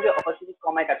জন্য যদি অপাসিটি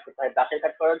কমায় কাজ করতে হয়, ব্রাশের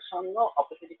কাজ করার জন্য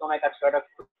অপাসিটি কমায় কাজ করাটা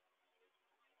খুব।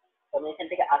 আমি এখান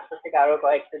থেকে আস্তে আস্তে আরো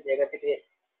কয়েকটা জায়গা থেকে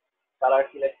কালার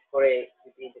সিলেক্ট করে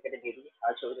যদি জায়গাটা দিয়ে দিই,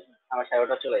 আর ছবিটা আমার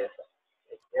শ্যাডোটা চলে যাচ্ছে।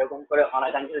 এরকম করে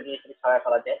অনাকাঙ্ক্ষিত জিনিসটা ছড়ায়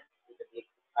ফেলা যায়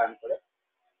কারণ করে।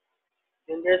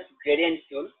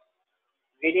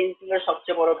 গ্রেডিয়েন্ট টুলের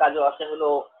সবচেয়ে বড় কাজও আছে হলো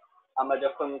আমরা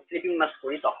যখন ক্লিপিং মাস্ক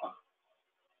করি তখন।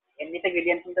 এমনিতে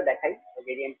গ্রেডিয়েন্ট টুলটা দেখাই,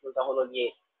 গ্রেডিয়েন্ট টুলটা হলো গিয়ে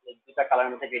দুটা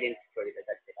কালারের মধ্যে গ্রেডিয়েন্ট করে দিতে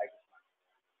চাচ্ছে আর কি।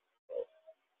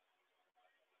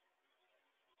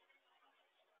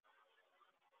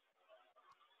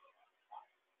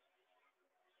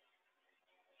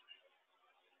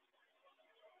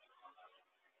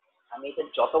 আমি এটা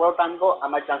যতবার টানবো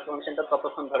আমার ট্রান্সফরমেশনটা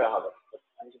ততক্ষণ ধরে হবে।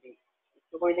 আমি যদি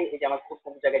একটু করে দিই, এই যে আমার খুব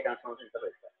কম জায়গায় ট্রান্সফরমেশনটা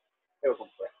হয়েছে এরকম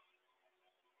করে।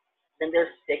 দেন দেয়ার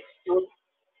টেক্সট টুল।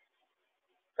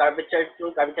 কার্ভেচার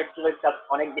টুলের কাজ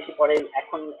অনেক বেশি পরে,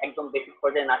 এখন একদম বেসিক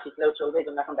পর্যায়ে না শিখলেও চলবে, এই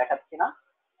জন্য এখন দেখাচ্ছি না।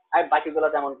 আর বাকিগুলো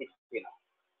তেমন কিছুই না।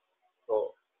 তো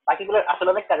বাকিগুলোর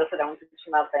আসলে অনেক কাজ আছে, তেমন কিছু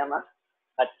না তাই আমার,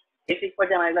 বাট বেসিক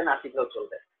পর্যায়ে আমার এগুলো না শিখলেও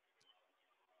চলবে।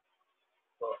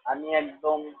 তো আমি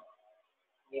একদম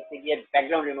নিচে গিয়ে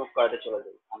ব্যাকগ্রাউন্ড রিমুভ করাতে চলে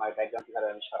যাই, আমার ব্যাকগ্রাউন্ড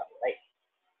কিভাবে আমি সরাবো, রাইট?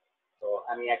 তো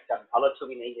আমি একটা ভালো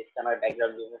ছবি নেই যেটা আমার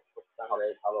ব্যাকগ্রাউন্ড রিমুভ করতে হবে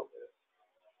ভালো করে।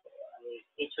 আমি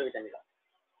এই ছবিটা নিলাম।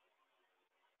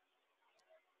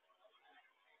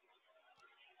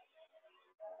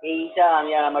 এইটা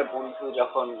আমি আর আমার বন্ধু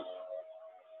যখন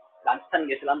রাজস্থান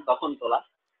গেছিলাম তখন তোলা।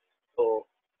 তো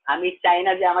আমি চাই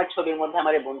না যে আমার ছবির মধ্যে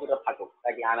আমার এই বন্ধুটা থাকুক,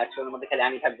 তাকে আমার ছবির মধ্যে খালি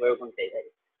আমি থাকবো এরকম চাই।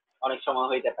 অনেক সময়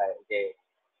হইতে পারে যে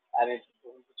আমি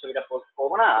ছবিটা পোস্ট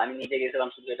করবো না, আমি নিজে গেছিলাম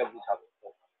শুধু এটা বুঝাবো।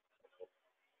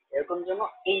 এরকম জন্য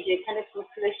এই যে এখানে কুইক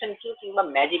সিলেকশন টুল কিংবা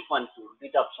ম্যাজিক ওয়ান টুল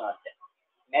দুইটা অপশন আছে।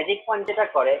 ম্যাজিক পয়েন্ট যেটা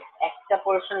করে, একটা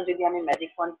পোর্শনে যদি আমি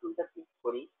ম্যাজিক পয়েন্ট টুলটা ক্লিক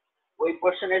করি, ওই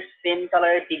পোর্শনের সেম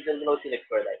কালারের পিক্সেল গুলো সিলেক্ট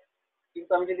করে দেয়।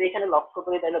 কিন্তু আমি যদি এখানে লক্ষ্য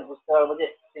করি তাহলে বুঝতে পারবো যে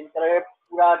সেম কালারের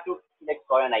পুরা টুল সিলেক্ট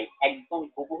করে নাই, একদম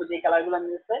হুবহু যে কালার গুলো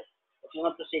নিয়েছে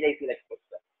শুধুমাত্র সেটাই সিলেক্ট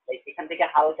করছে। এখান থেকে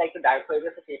হালকা একটু ডার্ক হয়ে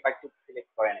গেছে, সেই পার্ট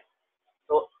সিলেক্ট করে নাই।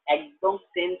 তো একদম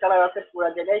সেম কালার আছে পুরো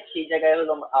জায়গায়, সেই জায়গায়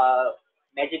হলো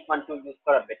ম্যাজিক ওয়ান টুল ইউজ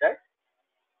করা বেটার।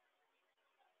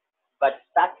 বাট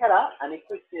তাছাড়া আমি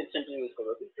কুইক সিলেকশন টুল ইউজ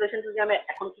করবো। কুইক সিলেকশন টুল আমি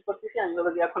এখন কি করতেছি, আমি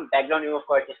হলো যে এখন ব্যাকগ্রাউন্ড রিমুভ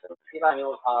করার চেষ্টা করতেছি, বা আমি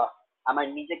আমার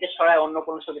নিজেকে সরায় অন্য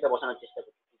কোনো ছবিতে বসানোর চেষ্টা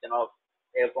করতেছি, যেন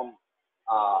এরকম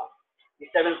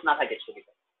ডিস্টারবেন্স না থাকে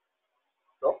ছবিতে।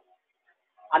 তো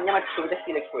আমি আমার ছবিটা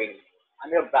সিলেক্ট করে নিই,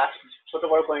 আমি ব্রাশ ছোট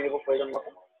বড় করে নিব প্রয়োজন মতো।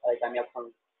 আমি এখন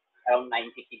অ্যারাউন্ড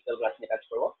 90 পিক্সেল ব্রাশ নিয়ে কাজ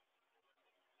করবো।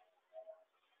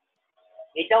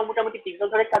 এটাও মোটামুটি পিক্সেল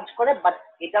ধরে কাজ করে, বাট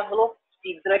এটা হলো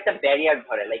পিক্সেলের একটা ব্যারিয়ার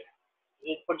ধরে। লাইক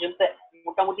এই পর্যন্ত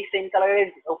মোটামুটি সেম কালারের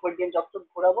উপর দিয়ে যতটুকু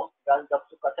ঘোরাবো, ব্রাশ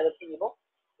যতটুকু কাছাকাছি নিব,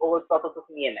 ও ততটুকু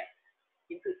নিয়ে নেয়।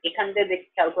 কিন্তু এখান থেকে দেখে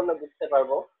খেয়াল করলে বুঝতে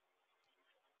পারবো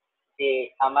যে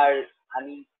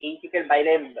আমি এইটুকের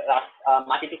বাইরে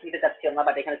মাটিটুকু নিতে চাচ্ছিলাম না,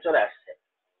 বাট এখানে চলে আসছে।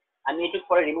 আমি এটুকু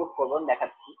পরে রিমুভ করবো,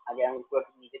 দেখাচ্ছি। আগে আমি পুরো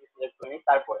নিজেকে সিলেক্ট করে নিই,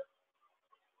 তারপরে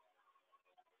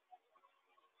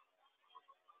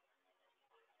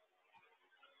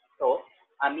তো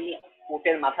আমি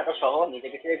কোটের মাথাটা সহ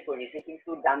নিজেকে সিলেক্ট করে নিয়েছি, কিন্তু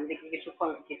ডান দিকে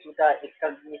কিছুটা এক্সট্রা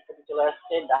জিনিস চলে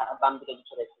আসছে, বাম দিকে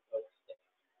কিছুটা এক্সট্রা চলে আসছে।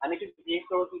 আমি একটু জিজ্ঞেস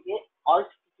করবো কি যে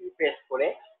অল্ট কি প্রেস করে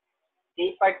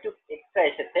যেই পার্টটুকু এক্সট্রা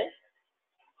এসেছে,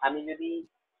 আমি যদি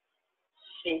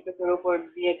সেইটুকুর উপর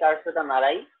দিয়ে কার্সরটা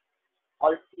নাড়াই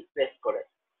অল্ট কি প্রেস করে,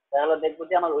 তাহলে দেখবো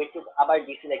যে আমার ওইটুকু আবার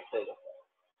ডিসিলেক্ট হয়ে গেছে।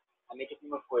 আমি এটুকু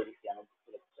নোট করে দিচ্ছি আমার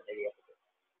ডিসিলেক্ট এরিয়া থেকে।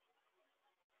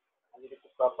 আমি যদি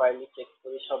প্রপারলি চেক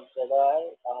করি সব জায়গায়,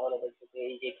 তাহলে দেখবো যে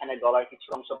এই যে এখানে ডলার কিছু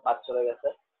অংশ বাদ চলে গেছে।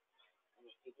 আমি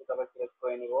এইটুকু আবার সিলেক্ট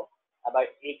করে নিব। আবার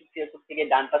এইটুকু থেকে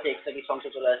ডান পাশে এক্সট্রা কিছু অংশ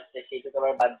চলে আসছে, সেইটুকু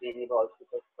আবার বাদ দিয়ে নিব অল্ট কি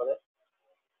প্রেস করে।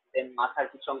 দেন মাথার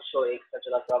কিছু অংশ এক্সট্রা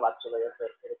চলে আসছে, বাদ চলে গেছে।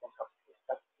 এরকম সব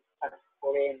ঠিকঠাক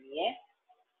করে নিয়ে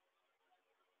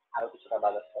আরো কিছুটা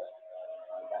বাদ আছে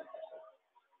ডান পাশে।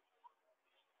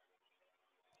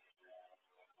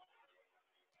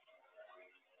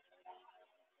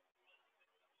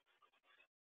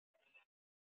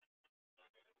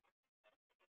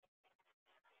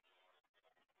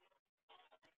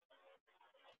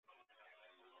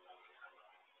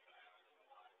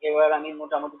 এবার আমি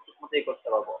মোটামুটি ঠিক মতোই করতে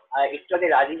পারবো। আর একটু আগে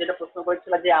রাজি যেটা প্রশ্ন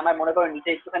করেছিল যে আমার মনে করো নিচে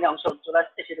একটুখানি অংশ চলে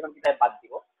আসছে, সেটা আমি কিভাবে বাদ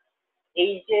দিব।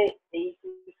 এই যে এই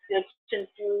সিলেকশন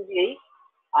টুল দিয়েই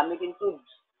আমি কিন্তু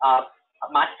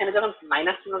মাঝখানে যখন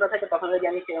মাইনাস চিহ্নটা থাকে তখন যদি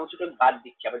আমি সেই অংশটুকু বাদ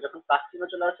দিচ্ছি, আবার যখন প্লাস চিহ্ন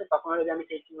চলে আসছে তখন যদি আমি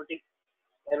সেই চিহ্নটি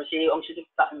সেই অংশটুকু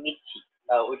নিচ্ছি,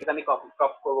 ওইটুকু আমি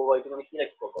ক্রপ করবো বা ওইটুকু আমি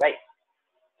সিলেক্ট করবো, রাইট?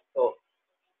 তো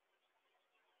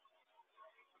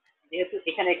যেহেতু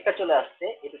এখানে একটা চলে আসছে,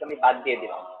 এটুকু আমি বাদ দিয়ে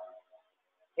দিলাম।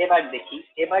 এবার দেখি,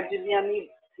 এবার যদি আমি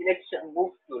সিলেকশন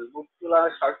বুক টুল আর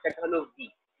শর্টকাট হলো ভি,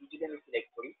 যদি আমি সিলেক্ট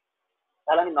করি,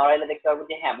 তাহলে আমি নড়াইলে দেখতে পাবো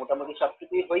যে হ্যাঁ মোটামুটি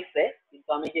সবকিছুই হয়েছে, কিন্তু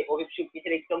আমি যে অভিষেক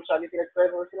পিঠের একটু অংশ আগে সিলেক্ট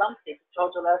করে বলছিলাম সেটু সহ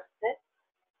চলে আসছে,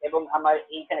 এবং আমার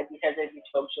এইখানে পিঠের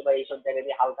কিছু অংশ বা এইসব জায়গায়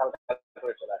দিয়ে হালকা হালকা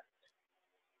করে চলে আসছে।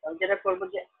 আমি যেটা করবো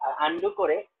যে আন্ডু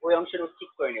করে ওই অংশের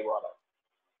ঠিক করে নেবো আবার।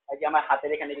 আর যে আমার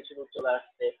হাতের এখানে কিছু চলে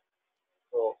আসছে,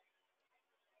 তো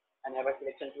আমি আবার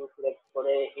সিলেকশন টুল সিলেক্ট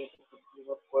করে এইটুকু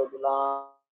রিমুভ করে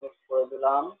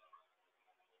দিলাম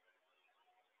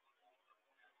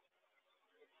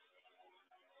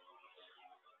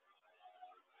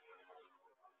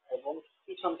এবং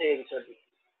পিছন থেকে কিছু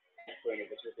করে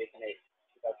নেবো, যেহেতু এখানে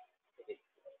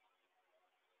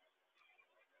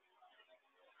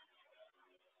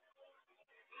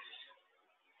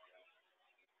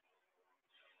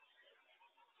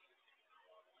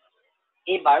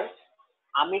এবার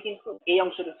আমি কিন্তু এই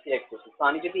অংশটা সিলেক্ট করছি, তো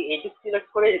আমি যদি এইটুকু সিলেক্ট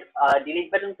করে ডিলিট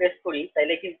বাটন প্রেস করি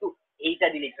তাহলে কিন্তু এইটা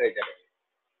ডিলিট হয়ে যাবে।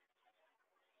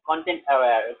 কন্টেন্ট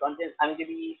অ্যাওয়্যার কন্টেন্ট, আমি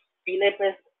যদি ফিলে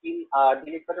press feel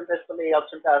delete button press করলে এই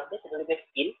অপশনটা আসবে, সেটা হচ্ছে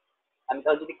ফিল। আমি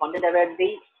তাহলে যদি কন্টেন্ট অ্যাওয়্যার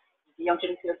দিই, এই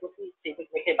অংশটা সিলেক্ট করছি,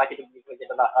 সেইটুকু রেখে বাকিটুকু ডিলিট হয়ে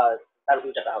যেটা তার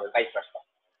উল্টাটা হবে 22%।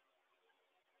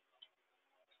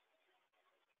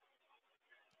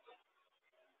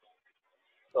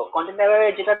 তো কন্টেন্ট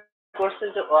অ্যাওয়্যার যেটা করছে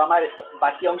যে ও আমার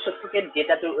বাকি অংশ থেকে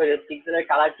ডেটা পিক্সেলের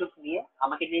কালারটুক নিয়ে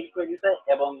আমাকে ডিলিট করে দিতে,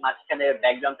 এবং মাঝখানে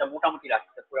ব্যাকগ্রাউন্ডটা মোটামুটি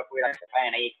রাখছে, পুরোপুরি রাখতে পারে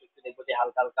না, একটু একটু দেখবো যে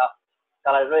হালকা হালকা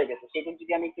কালার রয়ে গেছে। সেটুকু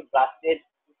যদি আমি একটু ব্রাশ দিয়ে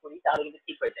করি তাহলে কিন্তু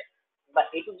ঠিক হয়ে যায়। বা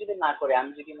এইটুকু যদি না করে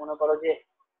আমি যদি মনে করো যে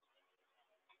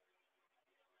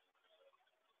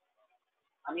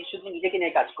আমি শুধু নিজেকে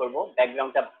নিয়ে কাজ করব,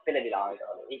 ব্যাকগ্রাউন্ডটা ফেলে দিলাম। আমি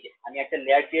তাহলে এই যে আমি একটা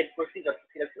লেয়ার ক্রিয়েট করছি, যত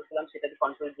সিলেক্ট করছিলাম সেটাকে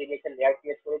কন্ট্রোল দিয়ে একটা লেয়ার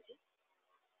ক্রিয়েট করেছি।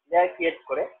 লেয়ার ক্রিয়েট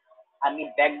করে আমি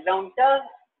ব্যাকগ্রাউন্ডটা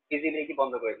ভিজিবিলিটি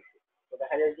বন্ধ করে দিচ্ছি। তো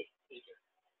দেখা যায় যে এই যে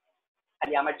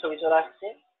খালি আমার ছবি চলে আসছে।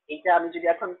 এইটা আমি যদি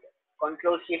এখন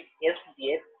কন্ট্রোল শিফট এস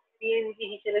দিয়ে পিএনজি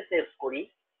হিসেবে সেভ করি,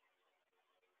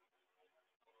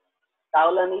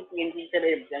 তাহলে আমি পিএনজি হিসেবে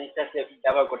জিনিসটা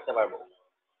ব্যবহার করতে পারবো।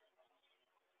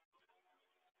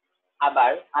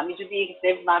 আবার আমি যদি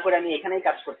সেভ না করে আমি এখানেই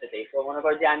কাজ করতে চাই, তো মনে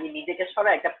করো যে আমি নিজেকে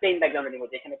সরাই একটা প্লেন ব্যাকগ্রাউন্ড নিব,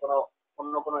 যেখানে কোনো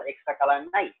অন্য কোনো এক্সট্রা কালার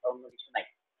নাই বা অন্য কিছু নাই।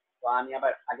 তো আমি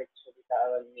আবার আগের ছবিটা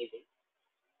নিয়ে যাই।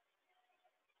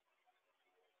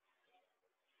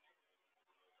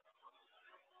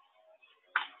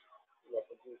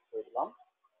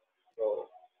 তো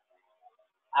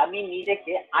আমি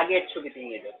নিজেকে আগের ছবিতে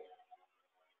নিয়ে যাবো।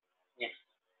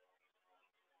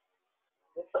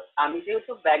 আমি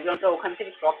যেহেতু ব্যাকগ্রাউন্ডটা ওখান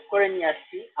থেকে ক্রপ করে নিয়ে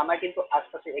আসছি, আমার কিন্তু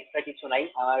আশপাশে এক্সট্রা কিছু নাই।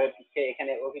 আমার পিছে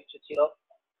এখানে অভিজ্ঞ ছিল,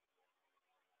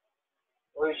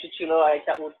 ঐশী ছিল,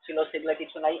 একটা উট ছিল, সেগুলা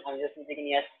কিছু নাই। আমি জাস্ট নিজেকে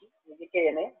নিয়ে আসছি। নিজেকে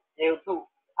এনে যেহেতু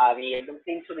আমি একদম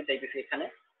ক্লিন ছবি চাইতেছি এখানে,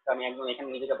 তো আমি একদম এখানে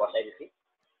নিজেকে বসাই দিছি।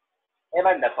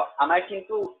 এবার দেখো আমার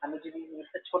কিন্তু, আমি যদি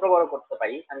জিনিসটা ছোট বড় করতে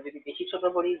পারি, আমি যদি বেশি ছোট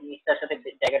করি জিনিসটার সাথে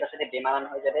জায়গাটার সাথে বেমানান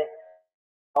হয়ে যাবে।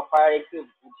 প্রপার একটু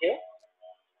বুঝে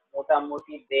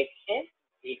মোটামুটি দেখে,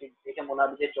 এই দেখে মনে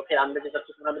হবে যে চোখের আন্দাজে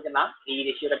যতটুকু মনে হবে যে না এই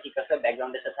রেশিওটা ঠিক আছে,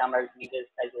 ব্যাকগ্রাউন্ডের সাথে আমার নিজের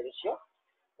সাইজের রেশিও,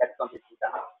 দ্যাটস কমপ্লিটলি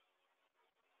ডান।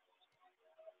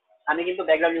 আমি কিন্তু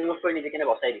ব্যাকগ্রাউন্ড রিমুভ করে নিজেকে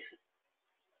এনে বসাই দিচ্ছি।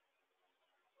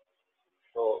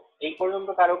 তো এই পর্যন্ত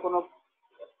কারো কোনো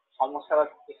সমস্যা বা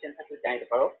কোয়েশ্চেন থাকলে জানাতে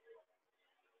পারো।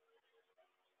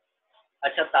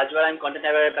 আচ্ছা তাজওয়ার, আমি কন্টেন্ট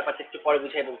অ্যাওয়্যারের ব্যাপারটা একটু পরে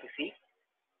বুঝিয়ে বলতেছি।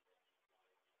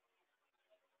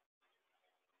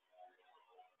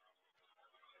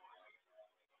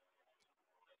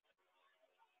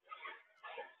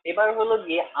 এবার হলো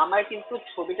গিয়ে আমার কিন্তু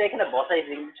ছবিটা এখানে বসাই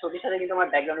দিই, ছবির সাথে কিন্তু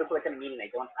আমার ব্যাকগ্রাউন্ডের খুব একটা মিল নাই।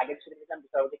 যেমন আগের ছবি থেকে আমি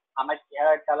বুঝতে পারবো যে আমার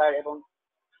চেহারার কালার এবং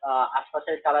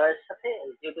আশপাশের কালারের সাথে,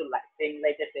 যেহেতু সেম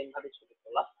লাইটে সেম ভাবে ছবি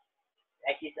তোলা,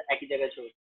 একই একই জায়গায় ছবি,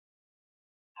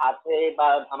 হাতে বা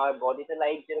আমার বডিতে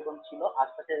লাইট যেরকম ছিল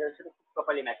আশপাশের সাথে খুব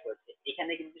প্রপারলি ম্যাচ করেছে।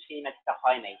 এখানে কিন্তু সেই ম্যাচটা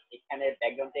হয় নাই। এখানে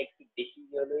ব্যাকগ্রাউন্ডটা একটু বেশি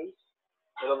ইয়েলোইশ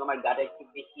এবং আমার গাটা একটু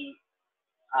বেশি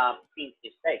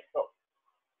পিঙ্কিশ, রাইট? তো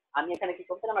আমি এখানে কি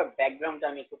করতে, আমার ব্যাকগ্রাউন্ডটা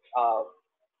আমি একটু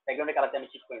ব্যাকগ্রাউন্ডের কালারটা আমি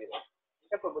ঠিক করে দেবো।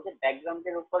 যেটা করবো যে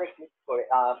ব্যাকগ্রাউন্ডের উপরে ক্লিক করে,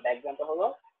 ব্যাকগ্রাউন্ডটা হলো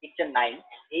পিকচার 9,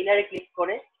 এই লেয়ারে ক্লিক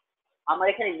করে আমার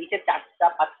এখানে নিচে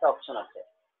 4-5টা অপশন আছে।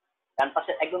 ডান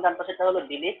পাশে একদম ডান পাশেরটা হলো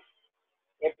ডিলিট,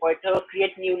 এরপরটা হলো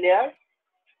ক্রিয়েট নিউ লেয়ার,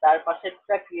 তার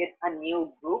পাশেরটা create a new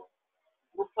group.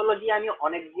 Group হলো গিয়ে আমি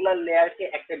অনেকগুলা লেয়ারকে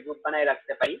একটা গ্রুপ বানায়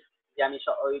রাখতে পারি, যে আমি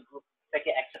ওই গ্রুপটাকে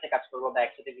একসাথে কাজ করবো বা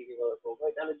একসাথে ভিডিও করবো।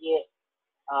 এটা হলো গিয়ে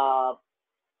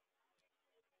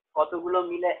কতগুলো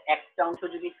মিলে একটা অংশ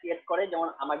যদি ক্রিয়েট করে, যেমন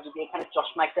আমার যদি এখানে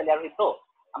চশমা একটা লেয়ার হইতো,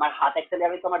 আমার হাত একটা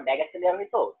লেয়ার হইতো, আমার ব্যাগ একটা লেয়ার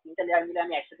হইতো, 3টা লেয়ার মিলে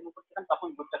আমি একসাথে মুভ করতাম, তখন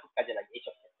গ্রুপটা খুব কাজে লাগে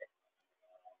এইসব ক্ষেত্রে।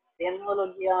 দেন হলো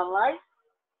গিয়ে আমার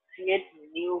ক্রিয়েট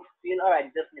নিউ ফিল আর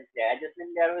অ্যাডজাস্টমেন্ট লেয়ার।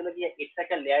 অ্যাডজাস্টমেন্ট লেয়ার হলো গিয়ে এক্সট্রা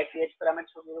একটা লেয়ার ক্রিয়েট করে আমার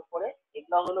ছবির উপরে।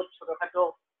 এগুলো হলো ছোটখাটো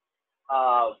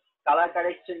কালার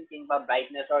কারেকশন কিংবা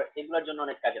ব্রাইটনেস আর এগুলোর জন্য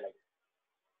অনেক কাজে লাগে।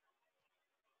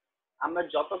 আমরা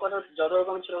যত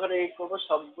রকম ছোটখাটো এডিট করবো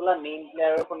সবগুলা মেইন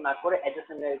লেয়ারের উপর না করে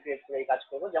অ্যাডজাসেন্ট লেয়ার ক্রিয়েট করে কাজ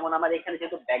করবো। যেমন আমার এখানে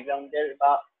যেহেতু ব্যাকগ্রাউন্ডের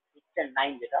বা পিকচার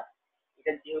 9 যেটা,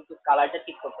 এটা যেহেতু কালারটা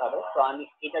ঠিক করতে হবে, তো আমি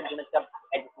এটার জন্য একটা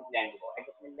অ্যাডজাসেন্ট লেয়ার নেবো।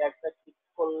 অ্যাডজাসেন্ট লেয়ারটা ঠিক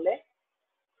করলে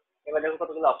এবার দেখো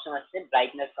কতগুলো অপশন আছে,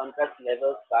 brightness, contrast,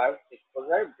 level, curve,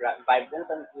 exposure, vibrance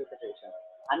and Hugh saturation.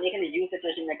 আমি এখানে হিউ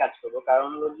স্যাচুরেশন নিয়ে কাজ করবো, কারণ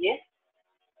হলো গিয়ে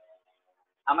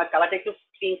আমার কালারটা একটু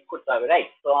চেঞ্জ করতে হবে, রাইট?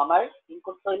 তো আমার চেঞ্জ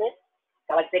করতে হলে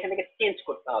কালারটা এখান থেকে চেঞ্জ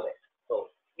করতে হবে। তো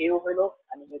হিউ হলো,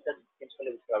 আমি হিউটা চেঞ্জ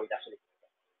করলে বুঝতে পারবো যে আসলে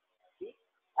কি।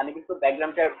 আমি কিন্তু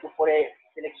ব্যাকগ্রাউন্ডটার উপরে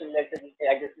সিলেকশন লেয়ারটা দিচ্ছি,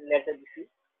 অ্যাডজাস্টমেন্ট লেয়ারটা দিচ্ছি।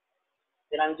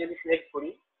 দেন আমি যদি সিলেক্ট করি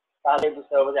তাহলে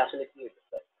বুঝতে পারবো যে আসলে কি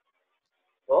হইতেছে।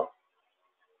 তো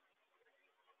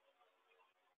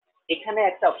এখানে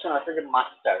একটা অপশন আছে যে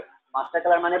মাস্টার মাস্টার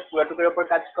কালার মানে পুরোটুকুর উপর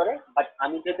কাজ করে, বাট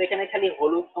আমি যেহেতু এখানে খালি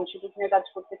হলুদ অংশটুকু নিয়ে কাজ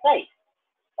করতে চাই,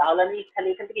 তাহলে আমি খালি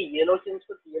এখান থেকে ইয়েলো চেঞ্জ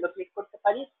করতে ইয়েলো ক্লিক করতে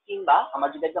পারি, কিংবা আমার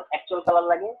যদি একদম অ্যাকচুয়াল কালার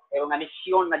লাগে এবং আমি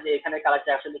শিওর না যে এখানে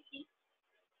কালারটা আসলে কি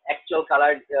অ্যাকচুয়াল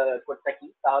কালার কোডটা কি,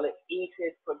 তাহলে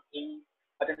এই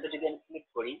বাটনটা যদি আমি ক্লিক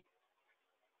করি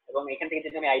এবং এখান থেকে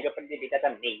যদি আমি আইড্রপার দিয়ে ডেটাটা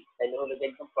নেই, তাহলে হলো যে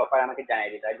একদম প্রপার আমাকে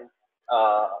জানিয়ে দিবে, একদম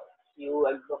কিউ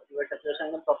একদম কিউআর স্যাচুরেশন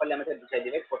একদম প্রপারলি আমাকে বুঝিয়ে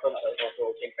দিবে কত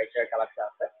টেম্পারেচার কালারটা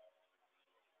আছে।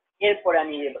 এরপরে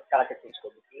আমি কালারটা চেঞ্জ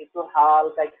করবো, একটু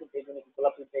হালকা একটু বেগুনি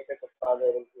গোলাপি টাইপের করতে হবে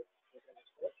এবং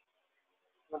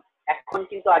এখন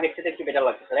কিন্তু আগের থেকে একটু বেটার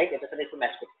লাগতেছে, রাইট? এটার সাথে একটু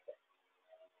ম্যাচ করতেছে।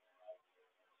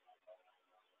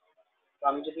 তো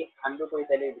আমি যদি আনডু করি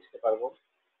তাহলে বুঝতে পারবো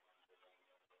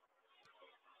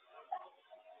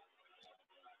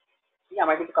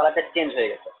আমার কিন্তু কালারটা চেঞ্জ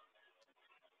হয়ে গেছে,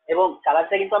 এবং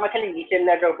কালারটা কিন্তু আমার খালি নিচের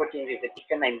লেয়ারটার উপর চেঞ্জ হয়েছে, ঠিক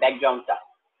নাই ব্যাকগ্রাউন্ডটা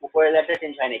উপরের লেয়ারটা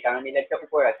চেঞ্জ হয়নি, কারণ এই লেয়ারটা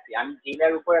উপরে রাখছি, আমি যে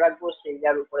লেয়ার উপরে রাখবো সেই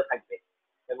লেয়ার উপরে থাকবে,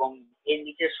 এবং এর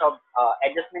নিচের সব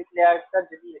অ্যাডজাস্টমেন্ট লেয়ারটা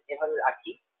যদি এভাবে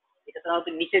রাখি, এটা সাধারণত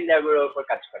নিচের লেয়ারগুলোর উপর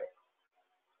কাজ করে।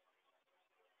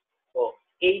 তো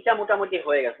এইটা মোটামুটি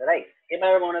হয়ে গেছে, রাইট?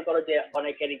 এবার মনে করো যে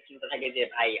অনেকেরই চিন্তা থাকে যে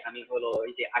ভাই আমি হলো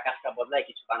ওই যে আকাশটা বদলায়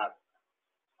কিছু বানাবো,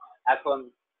 এখন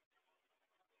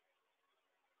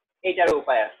এইটার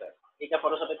উপায় আছে, এটা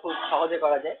ফটোশপে খুব সহজে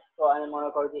করা যায়। তো আমি মনে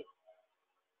করি যে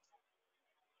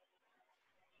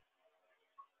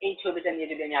এই ছবিটা নিয়ে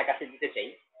যদি আমি আকাশে দিতে চাই,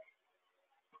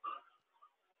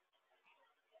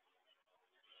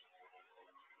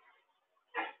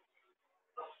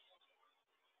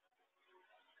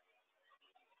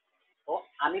 তো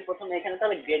আমি প্রথমে এখানে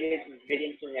তাহলে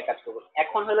গ্রেডিয়েন্ট টুল নিয়ে কাজ করবো।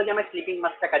 এখন হলো যে আমার ক্লিপিং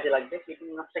মাস্কটা কাজে লাগবে। ক্লিপিং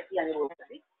মাস্কটা কি আমি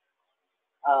বলতেছি,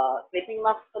 ক্লিপিং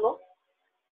মাস্ক হলো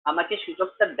আমাকে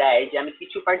সুযোগটা দেয় যে আমি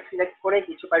কিছু পার্ট সিলেক্ট করে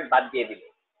কিছু পার্ট বাদ দিয়ে দিব।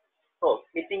 তো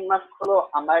ক্লিপিং মাস্ক হলো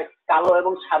আমার কালো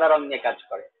এবং সাদা রং নিয়ে কাজ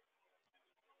করে।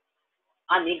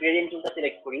 আমি গ্রেডিয়েন্ট টুলটা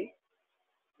সিলেক্ট করি।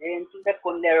 গ্রেডিয়েন্ট টুলটা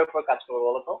কোন লেয়ারের উপর কাজ করবো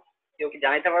বলতো? কেউ কি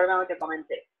জানাইতে পারবে আমাকে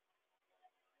কমেন্টে?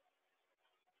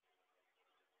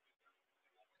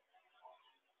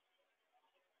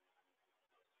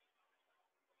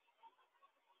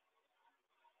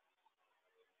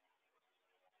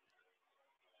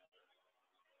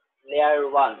 লেয়ার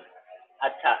 1।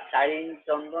 আচ্ছা, শাইন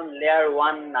চন্দন লেয়ার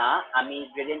 1 না, আমি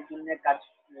গ্রেডিয়েন্ট টুল নিয়ে কাজ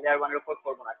লেয়ার 1 এর উপর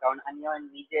করবো না, কারণ আমি আমার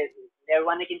নিজের লেয়ার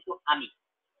 1 এ কিন্তু আমি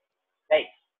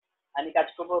রাইট, আমি কাজ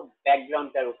করবো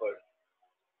ব্যাকগ্রাউন্ডটার উপর,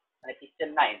 মানে পিকচার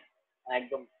 9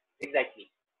 একদম এক্স্যাক্টলি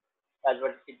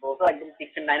কাজবাট ঠিক বলতো, একদম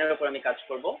পিকচার 9 এর উপর আমি কাজ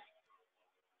করব।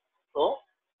 তো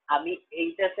আমি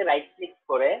এইটাতে রাইট ক্লিক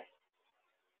করে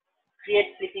ক্রিয়েট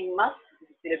ক্লিপিং মাস্ক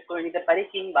সিলেক্ট করে নিতে পারি,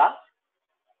 কিংবা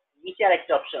নিচে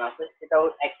আরেকটা অপশন আছে সেটাও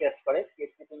অ্যাক্সেস করে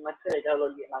ক্রিয়েট ক্লিপিং মাস্কের, এটা হলো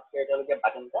মাস্কের, এটা হলো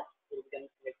বাটনটা, যদি আমি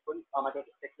সিলেক্ট করি আমাকে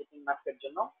ক্লিপিং মাস্কের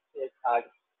জন্য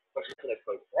সিলেক্ট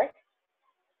করব, রাইট?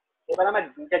 এবার আমার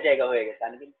দুইটা জায়গা হয়ে গেছে,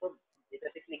 আমি কিন্তু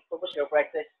যেটাতে ক্লিক করবো সেটার উপর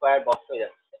একটা স্কোয়ার বক্স হয়ে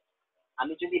যাচ্ছে।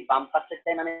 আমি যদি বাম পাশের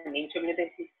টাইম আমি মেইন ছবিতে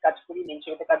কাজ করি, মেইন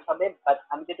ছবিতে কাজ হবে, বাট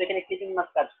আমি যেহেতু এখানে ক্লিপিং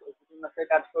মাস্ক কাজ করি, ক্লিপিং মাস্কের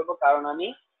কাজ করবো, কারণ আমি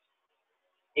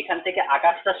এখান থেকে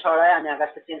আকাশটা সরায় আমি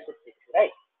আকাশটা চেঞ্জ করতে চাই,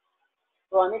 রাইট?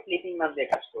 তো আমি ক্লিপিং মাস্ক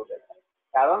দিয়ে কাজ করবো,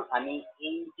 কারণ আমি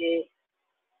এই যে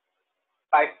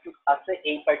পার্টটুক আছে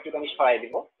এই পার্টটুকু আমি সরাই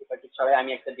দিব, এই পার্টটুক সরাই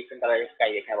আমি একটা ডিফারেন্ট কালারের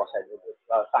স্কাই এখানে বসাই দেবো,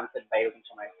 সানসেট বা এরকম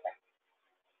সময়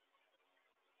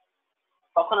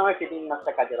তখন আমার ক্লিপিং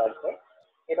মাস্কটা কাজে লাগবে।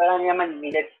 এবার আমি আমার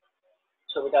নিজের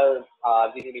ছবিটার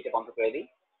ভিজিবিলিটি বন্ধ করে দিই।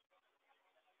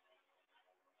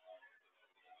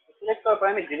 সিলেক্ট করার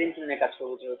পর আমি গ্রেডিয়েন্ট টুল নিয়ে কাজ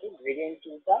করবো, যেহেতু গ্রেডিয়েন্ট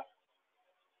টুলটা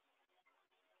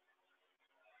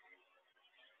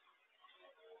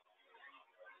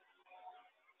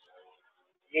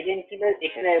গ্রেডিয়েন্ট টুলের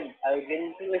এখানে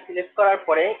গ্রেডিয়েন্ট টুল সিলেক্ট করার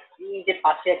পরে এই যে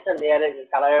পাশে একটা লেয়ারের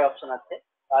কালারের অপশন আছে,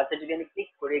 তাতে যদি আমি ক্লিক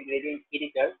করি গ্রেডিয়েন্ট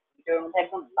এডিটর, এটার মধ্যে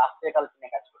একদম লাস্টের কালার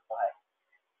নিয়ে কাজ করতে হয়,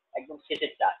 একদম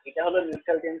শেষেরটা। এটা হলো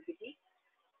নিউট্রাল ডেনসিটি।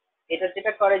 এটা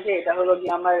যেটা করে যে এটা হলো যে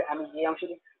আমি যে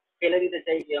অংশটি ফেলে দিতে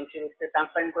চাই, যে অংশটিকে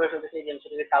ট্রান্সপারেন্ট করে ফেলতে চাই, যে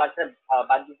অংশটিকে কালারটা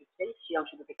বাদ দিতে চাই, সেই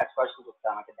অংশটিতে কাজ করার সুযোগটা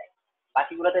আমাকে দেয়।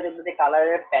 বাকিগুলোতে দেখবো যে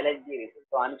কালারের প্যালেট দিয়ে দিতে।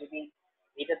 তো আমি যদি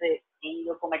এটাতে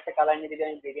এইরকম একটা কালার নিয়ে যদি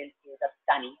আমি গ্রেডিয়েন্ট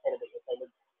টানি, তাহলে দেখবো তাহলে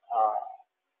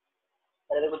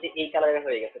দেখবো যে এই কালারের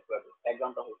হয়ে গেছে পুরো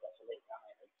ব্যাকগ্রাউন্ডটা হয়েছে আসলে।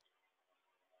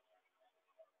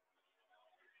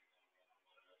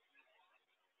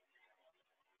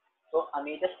 তো আমি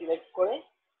এটা সিলেক্ট করে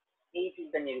এই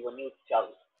টুলটা নিয়ে দিব, নিউট্রাল।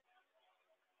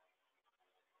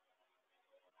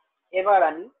 এবার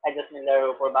আমি অ্যাডজাস্টমেন্ট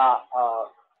লেয়ারের উপর বা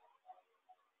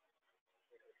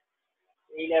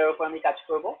এই লেয়ারের উপর আমি কাজ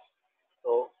করব।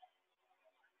 তো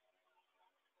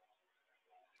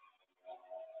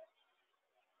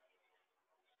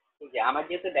যে আমার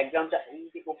যেহেতু ব্যাকগ্রাউন্ডটা এই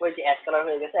যে উপরে যে অ্যাশ কালার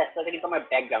হয়ে গেছে, অ্যাশ কালারটা কিন্তু আমার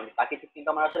ব্যাকগ্রাউন্ড, বাকি কিন্তু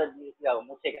আমার আসলে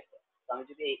মুছে গেছে। তো আমি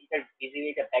যদি এটার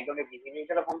ভিজিবিলিটি, ব্যাকগ্রাউন্ডের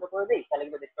ভিজিবিলিটিটা বন্ধ করে দিই, তাহলে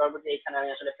কিন্তু দেখতে পারবো যে এখানে আমি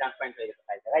আসলে ট্রান্সপারেন্ট হয়ে গেছে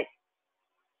ফাইলটা, রাইট?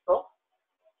 তো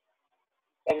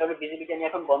ব্যাকগ্রাউন্ডের ভিজিবিলিটি আমি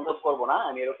এখন বন্ধ করব না,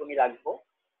 আমি এরকমই রাখবো।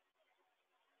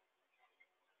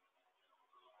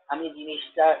 আমি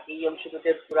জিনিসটা এই অংশটুতে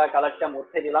পুরো কালারটা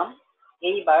মুছে দিলাম।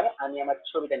 এইবার আমি আমার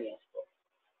ছবিটা নিয়ে আসবো।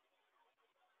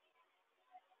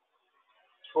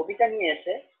 ছবিটা নিয়ে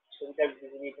এসে ছবিটার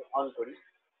ভিজিবিলিটি অন করি।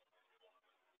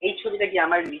 এই ছবিটা কি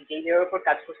আমার যেই লেয়ারের উপর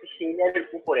কাজ করছি সেই লেয়ারের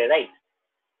উপরে, রাইট?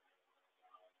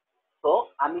 তো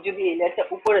আমি যদি এই লেয়ারটা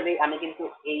উপরে দিই, আমি কিন্তু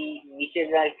এই নিচের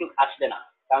লেয়ার একটু আসবে না,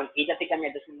 কারণ এটা থেকে আমি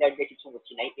অ্যাডজাস্টমেন্ট লেয়ার দিয়ে কিছু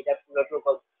বুঝছি নাই, এটা পুরো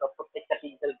প্রত্যেকটা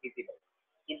পিক্সেল ভিজিবল।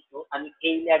 কিন্তু আমি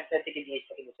এই লেয়ারটা থেকে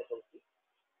জিনিসটাকে মুছে ফেলছি।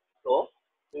 তো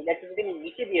এই লেয়ারটা যদি আমি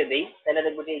নিচে দিয়ে দেই, তাহলে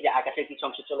দেখবো যে এই যে আকাশের কিছু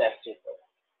অংশ চলে আসছে।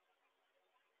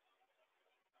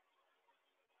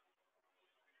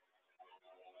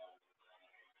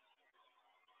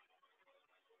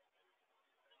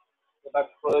 এবার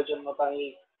প্রয়োজন মতো আমি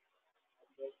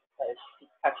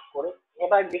ঠিকঠাক করে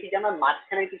এবার দেখি যে আমার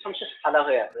মাঝখানে কিছু অংশ সাদা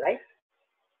হয়ে আছে, রাইট?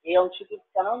 এই অংশটি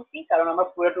কারণ কি, কারণ আমার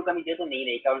পুরোটুকু আমি যেহেতু নেই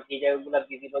নাই, কারণ এই জায়গাগুলো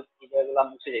ভিজিবল, এই জায়গাগুলো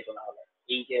মুছে যেত না হলে,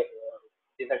 এই যে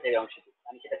রেজাল্টের অংশটি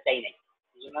আমি সেটা চাই নাই,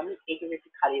 এই জন্য আমি এইটুকু একটু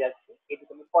খালি রাখছি,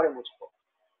 এইটুকু আমি পরে মুছবো।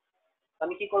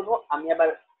 আমি কি করব, আমি আবার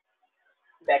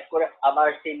ব্যাক করে আবার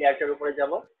সেই লেয়ারটার উপরে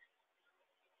যাব,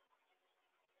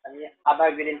 আমি আবার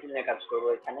গ্রেডিয়েন্ট টুল নিয়ে কাজ করব।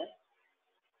 এখানে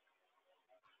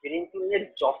গ্রেডিয়েন্ট টুল নিয়ে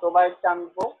যতবার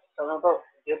টানবো, সাধারণত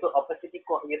যেহেতু অপাসিটি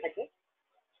ইয়ে থাকে,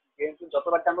 গ্রেডিয়েন্ট টুল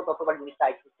যতবার টানবো ততবার জিনিসটা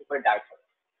আইসি করে ডার্ক হবে।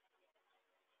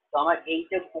 তো আমার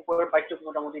এইটা উপরের পার্টটুকু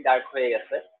মোটামুটি ডার্ক হয়ে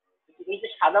গেছে, কিন্তু এই যে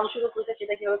সাদা অংশটুকু রয়েছে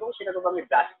সেটা কিভাবে করবো, সেটা করবো আমি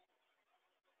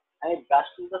ব্রাশ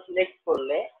টুলটা সিলেক্ট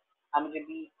করলে, আমি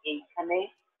যদি এইখানে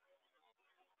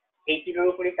এইটির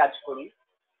উপরে কাজ করি,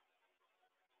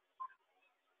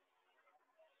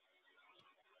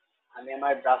 আমি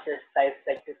আমার ব্রাশের সাইজটা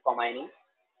একটু কমাই নিই।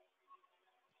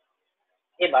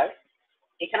 এবার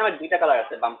এখানে আমার দুইটা কালার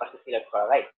আছে বাম পাশে সিলেক্ট করা,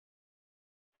 রাইট?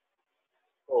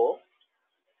 তো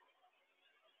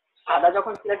সাদা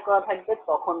যখন সিলেক্ট করা থাকবে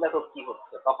তখন দেখো কি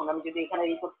হচ্ছে, তখন আমি যদি এখানে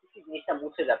এই করতেছি জিনিসটা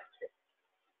মুছে যাচ্ছে।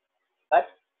 বাট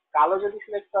কালো যদি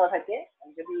সিলেক্ট করা থাকে,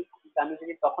 আমি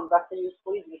যদি তখন ব্রাশটা ইউজ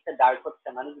করি, জিনিসটা ডার্ক হচ্ছে,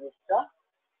 মানে জিনিসটা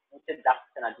মুছে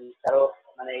যাচ্ছে না, জিনিসটা আরো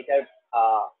মানে এটার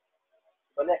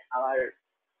বলে আমার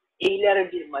এই লেয়ারের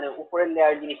মানে উপরের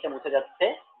লেয়ার জিনিসটা মুছে যাচ্ছে,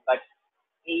 বাট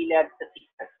এই লেয়ারটা ঠিক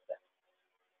থাকছে।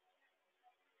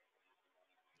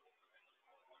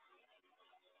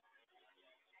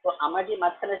 তো আমার যে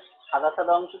মাঝখানে সাদা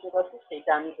সাদা অংশটুকু আছে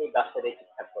সেটা আমি এই ব্রাশটা দিয়ে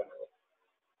ঠিকঠাক করে নেবো।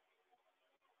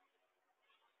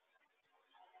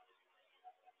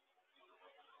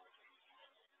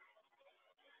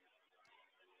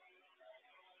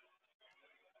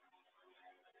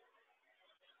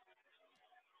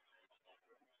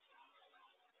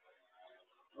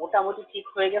 মোটামুটি ঠিক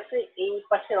হয়ে গেছে। এই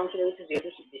পাশের অংশটা হচ্ছে যেহেতু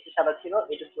বেশি সাদা ছিল,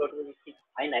 এটুকু পুরোটুকু ঠিক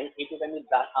হয় নাই, এইটুকু আমি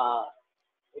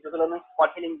এটুকু আমি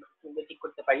স্পটেলিং দিয়ে ঠিক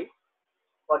করতে পারি।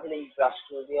 স্পটেলিং ব্রাশ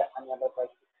দিয়ে আমি আবার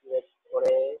কয়েকটু সিলেক্ট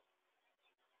করে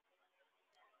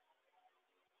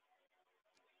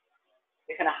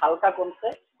এখানে হালকা কমছে,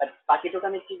 বাট বাকিটুকু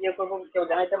আমি কি দিয়ে করবো কেউ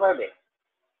জানাইতে পারবে?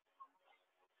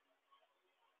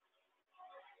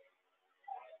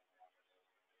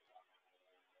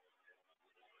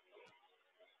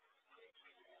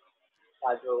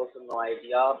 No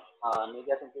idea.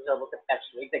 মিডিয়া সেন্সর বলতে প্যাচ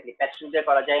টুল, এক্স্যাক্টলি প্যাচ টুল দিয়ে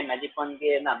করা যায়, ম্যাজিক পয়েন্ট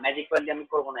দিয়ে না, ম্যাজিক পয়েন্ট দিয়ে আমি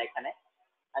করবো না এখানে।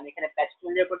 আমি এখানে প্যাচ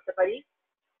টুল দিয়ে করতে পারি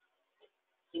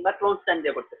কিংবা ক্লোন স্ট্যান্ড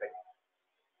দিয়ে করতে পারি।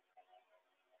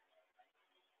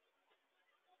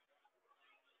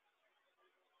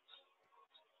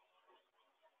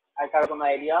 আর কারো কোনো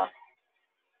আইডিয়া?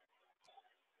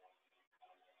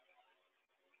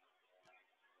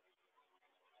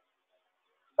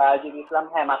 বা যদি ইসলাম,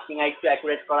 হ্যাঁ মাস্কিং আর একটু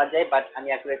অ্যাকুরেট করা যায়, বাট আমি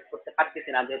অ্যাকুরেট করতে পারতেছি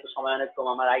না, যেহেতু সময় অনেক কম,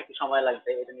 আমার আর একটু সময়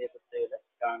লাগবে এটা নিয়ে করতে গেলে,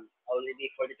 কারণ অলরেডি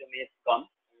 42 মিনিট কম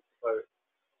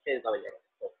শেষ হয়ে যায়।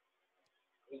 তো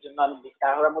এই জন্য আমি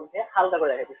তাড়াহুড়ার মধ্যে হালকা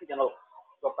করে রেখেছি যেন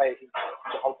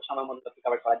অল্প সময়ের মধ্যে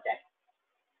কভার করা যায়।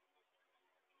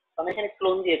 তো আমি এখানে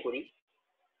ক্লোন দিয়ে করি।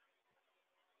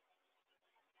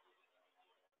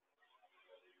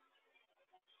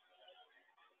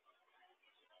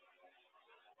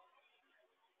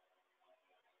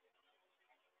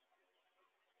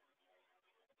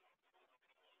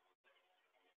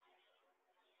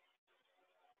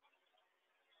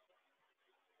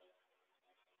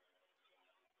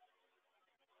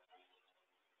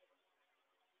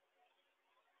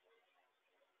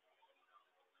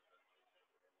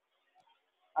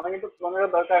 আমার কিন্তু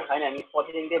ক্লোনেরও দরকার হয় না, আমি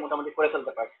স্পটিং দিয়ে মোটামুটি করে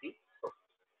ফেলতে পারছি। তো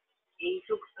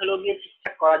এইটুক হলো গিয়ে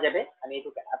ঠিকঠাক করা যাবে, আমি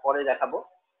একটু পরে দেখাবো।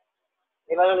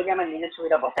 এবার হলো গিয়ে আমার নিজের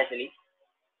ছবিটা বসাই ফেলি।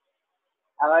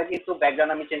 আমার কিন্তু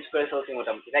ব্যাকগ্রাউন্ড আমি চেঞ্জ করে ফেলছি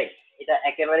মোটামুটি, রাইট? এটা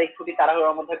একেবারে খুবই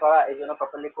তাড়াহুড়োর মধ্যে করা, এই জন্য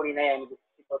প্রপারলি করি নাই, আমি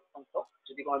দুঃখিত অত্যন্ত।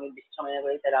 যদি কোনোদিন বেশি সময়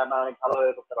নেই তাহলে আমরা অনেক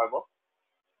ভালোভাবে করতে পারবো।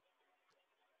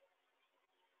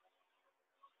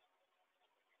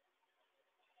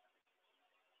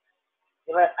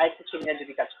 এবার আরেকটা ছবি নিয়ে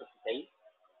যদি কাজ করতে চাই,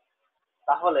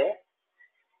 তাহলে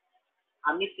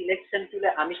আমি সিলেকশন টুলে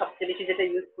আমি সবচেয়ে বেশি যেটা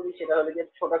ইউজ করি সেটা হলো যে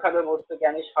ছোটখাটো বস্তুকে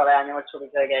আমি সরাই আমি আমার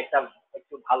ছবির জায়গায় একটা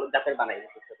একটু ভালো জাতের বানাই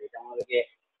দিতে ছবি। যেমন হলো যে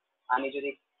আমি যদি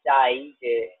চাই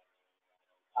যে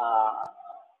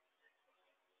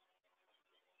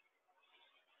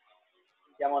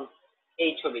যেমন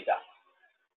এই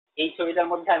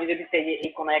ছবিটার মধ্যে আমি যদি চাই যে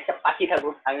এই কোনো একটা পাখি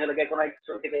থাকুক, আমি হলো গিয়ে কোনো একটা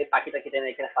ছবি থেকে পাখিটা কেটে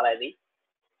এখানে ফালাই দিই।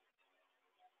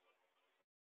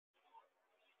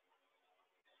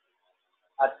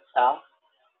 আচ্ছা,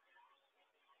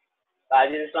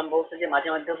 কাজী ইসলাম বলছে যে মাঝে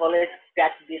মাঝে বলে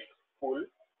স্ক্র্যাচ দিস ফুল,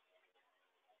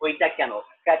 ওইটা কেন?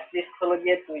 স্ক্র্যাচ দিস হলো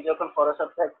গিয়ে তুই যখন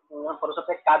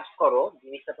ফটোশপে কাজ করো,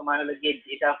 জিনিসটা তোমার হলো গিয়ে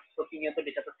যেটা প্রতিনিয়ত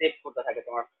ডেটাটা সেভ করতে থাকে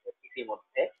তোমার পিসির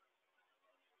মধ্যে,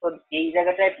 তো এই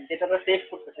জায়গাটায় যেটা সেভ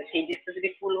করতেছে সেই জিনিসটা যদি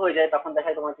ফুল হয়ে যায় তখন দেখা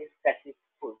যায় তোমার যে স্ক্র্যাচ দিস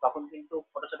ফুল, তখন কিন্তু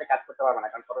ফটোশপে কাজ করতে পারবে না,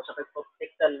 কারণ ফটোশপের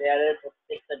প্রত্যেকটা লেয়ারের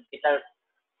প্রত্যেকটা ডেটার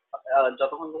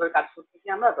যতক্ষণ ধরে কাজ করতেছি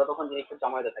আমরা ততক্ষণ জিনিসটা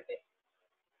জমা হতে থাকে।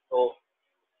 তো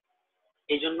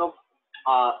এই জন্য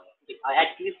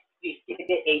অ্যাটলিস্ট 50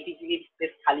 থেকে 80 জিবি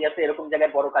স্পেস খালি আছে এরকম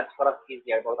জায়গায় বড় কাজ করা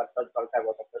ইজিয়ার, বড় কাজটা দরকার,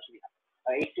 বড় কাজটা সুবিধা।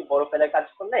 আর একটু বড় ফেলার কাজ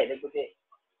করলে দেখবো যে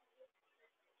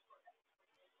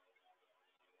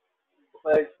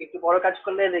একটু বড় কাজ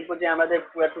করলে দেখবো যে আমাদের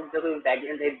পুরো যত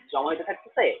ব্যাকগ্রাউন্ডে জমা হতে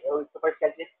থাকতেছে, ওই সুপার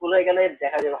স্ক্যাচ ফুল হয়ে গেলে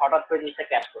দেখা যাবে হঠাৎ করে জিনিসটা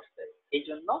ক্র্যাশ করছে। এই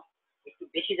জন্য একটু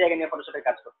বেশি জায়গা নিয়ে ফটোশপের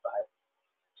কাজ করতে হয়।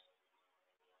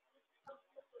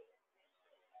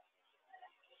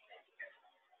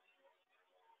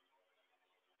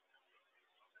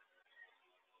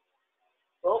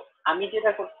 তো আমি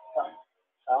যেটা করতাম,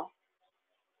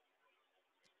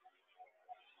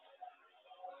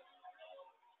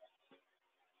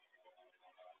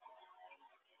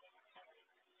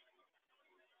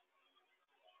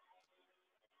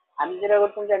 আমি যেটা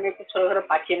করতাম যে আমি একটু ছোট ছোট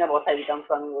পাখি না বসাই দিতাম,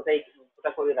 তো আমি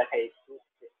ওটা করে দেখাই একটু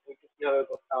কিভাবে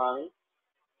করতাম আমি।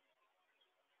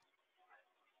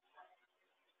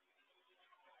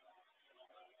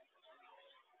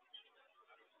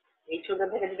 এই ছবিটা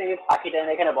থেকে যদি আমি পাখিটা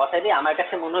এখানে বসাই দিই, আমার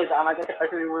কাছে মনে হয়েছে, আমার কাছে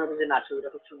পার্সোনালি মনে হয়েছে যে না ছবিটা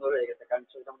খুব সুন্দর হয়ে গেছে, কারণ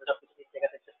ছবিটার মধ্যে সবকিছু ঠিক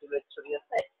আছে, একটা চুলের ছবি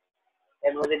আছে,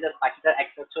 এর মধ্যে যে পাখিটার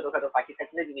একটা ছোটখাটো পাখি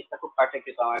থাকলে জিনিসটা খুব পারফেক্ট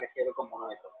হতো, আমার কাছে এরকম মনে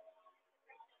হতো।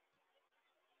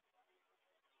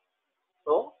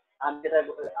 তো আমি যেটা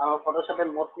আমার ফটোশপের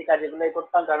মোস্টলি কাজ এগুলোই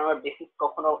করতাম, কারণ আমার বেসিক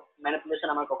কখনো ম্যানিপুলেশন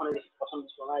আমার কখনো বেশি পছন্দ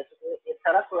ছিল না।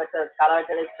 এছাড়া তো একটা কালার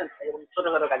কালেকশন এবং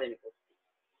ছোটখাটো কাজে আমি করছি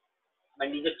আমার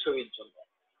নিজের ছবির জন্য।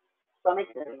 তো আমি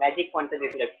ম্যাজিক পয়েন্টটা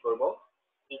দিয়ে সিলেক্ট করবো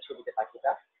এই ছবিতে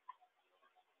পাখিটা,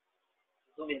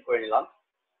 জুম ইন করে নিলাম।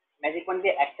 ম্যাজিক পয়েন্ট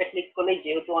দিয়ে একটা ক্লিক করলেই,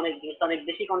 যেহেতু অনেক জিনিসটা অনেক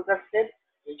বেশি কন্ট্রাস্টেড,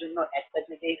 এই জন্য একটা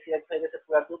ক্লিকেই সিলেক্ট হয়ে গেছে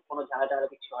পুরো, কোনো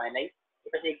ঝামেলা কিছু হয় নাই।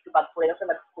 এটা যে একটু বাদ পড়ে গেছে,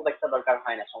 বাট খুব একটা দরকার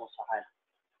হয় না, সমস্যা হয় না।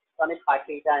 তো আমি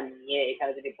পাখিটা নিয়ে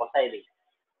এখানে যদি বসাই দিই,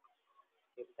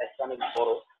 অনেক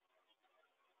বড়,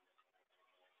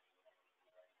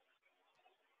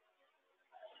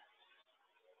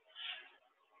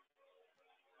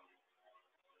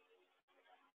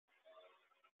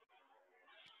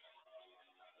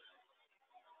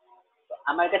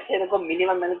 আমার কাছে এরকম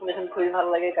মিনিমাম ম্যানিপুলেশন খুবই ভালো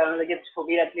লাগে, কারণ হলো গিয়ে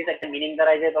ছবির অ্যাটলিস্ট একটা মিনিং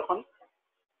দাঁড়ায় যায় তখন,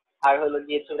 আর হলো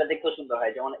গিয়ে ছবিটা দেখতেও সুন্দর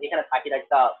হয়। যেমন এখানে পাখির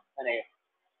একটা মানে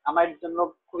আমার জন্য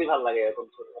খুবই ভালো লাগে এরকম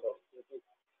ছোট ছোট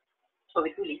ছবি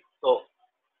তুলি। তো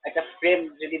একটা ফ্রেম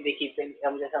যদি দেখি, ফ্রেম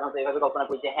আমি সাধারণত এভাবে কল্পনা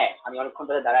করি যে হ্যাঁ আমি অনেকক্ষণ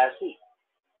ধরে দাঁড়ায় আছি,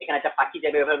 এখানে একটা পাখি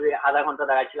যাবে, এভাবে আধা ঘন্টা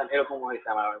দাঁড়াচ্ছিলাম, এরকম হয়েছে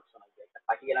আমার অনেক সময় যে একটা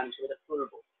পাখি গেলে আমি ছবিটা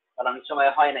তুলবো, কারণ অনেক সময়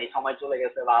হয় নাই, সময় চলে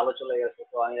গেছে বা আলো চলে গেছে,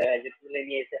 তো আমি দেখা যায় যে তুলে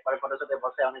নিয়ে এসে পরে ফটোশপে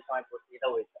বসে অনেক সময় করছি, এটা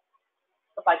হয়েছে।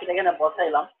 তো পাখিটা এখানে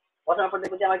বসাইলাম, বসানোর পর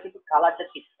দেখবো যে আমার কিন্তু কালারটা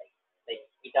ঠিক নাই,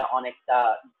 এটা অনেকটা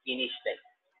জিনিস চাই।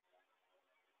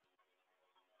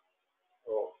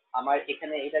 তো আমার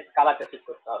এখানে এটা কালারটা ঠিক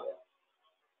করতে হবে।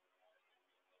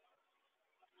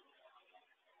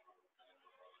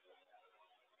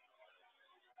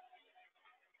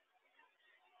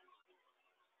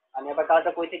 আমি আবার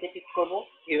কালারটা কই থেকে ঠিক করবো?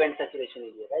 হিউ এন্ড স্যাচুরেশন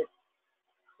দিয়ে, রাইট?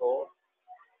 তো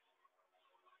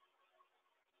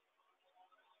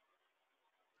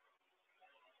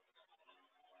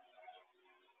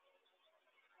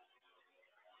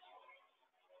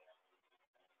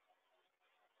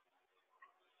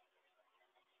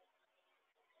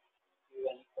হিউ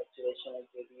এন্ড স্যাচুরেশনে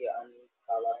যদি আমি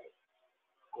কালার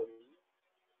করি,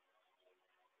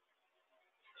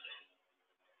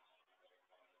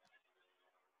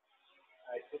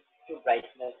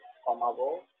 ব্রাইটনেস কমাবো,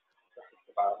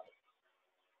 একটু বাড়াবো।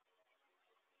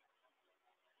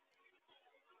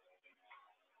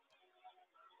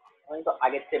 আমি তো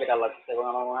আগের চেয়ে বেটার লাগছে এবং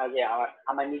আমার মনে হয় যে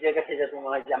আমার নিজের কাছে যেহেতু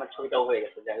মনে হয় যে আমার ছবিটাও হয়ে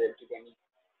গেছে, যাদের যদি আমি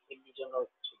এমনির জন্য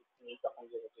ছবি নিই তখন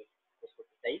যেহেতু পোস্ট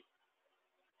করতে চাই।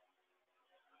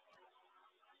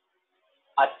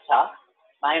 আচ্ছা,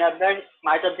 মাইন আপনার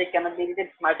স্মার্ট অবজেক্ট কেন দিয়ে দিতে?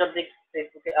 স্মার্ট অবজেক্ট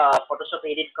ফেসবুকে ফটোশপে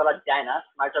এডিট করা যায় না।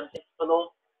 স্মার্ট অবজেক্ট হলো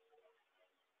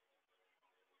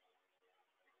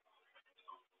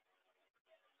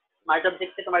স্মার্ট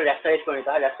অবজেক্টে তোমার রেফারেন্স করে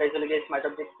নিতে হয়। রেফারেন্স হলে গিয়ে স্মার্ট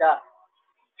অবজেক্টটা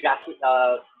গ্রাফিক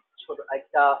ছোট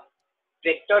একটা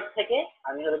ভেক্টর থেকে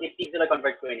আমি হলো কি পিক্সেলে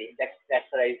কনভার্ট করে নিই, দ্যাটস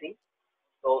রেফারেন্সিং।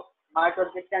 তো স্মার্ট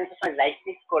অবজেক্টে আমি সবসময় রাইট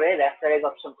ক্লিক করে রেফারেন্স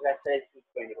অপশন রেফারেন্স ক্লিক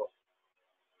করে নিব,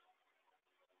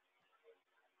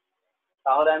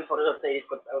 তাহলে আমি ফটোশপে এডিট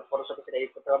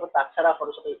করতে পারবো। তাছাড়া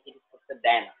ফটোশপে এডিট করতে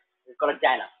দেয় না, এডিট করা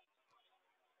যায় না।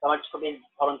 তো আমার ছবির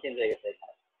ধরন চেঞ্জ হয়ে গেছে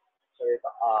এখানে।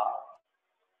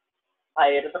 ভাই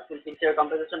এটা তো ফুল পিকচার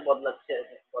কম্পোজিশন বদলাচ্ছে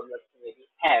মেবি।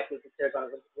 হ্যাঁ, ফুল পিকচার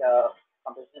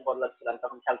কম্পোজিশন বদলাচ্ছিলাম,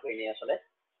 তখন খেয়াল করিনি আসলে।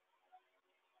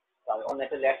 তো আমি অন্য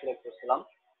একটা লেয়ার সিলেক্ট করছিলাম।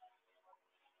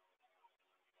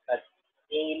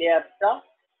 এই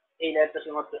লেয়ারটা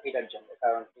শুধুমাত্র এটার জন্য,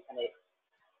 কারণ এখানে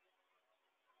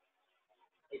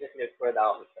এটা সিলেক্ট করে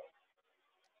দেওয়া হয়েছে।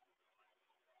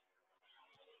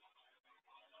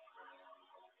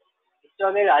 একটু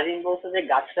আগে রাজিন বলছে যে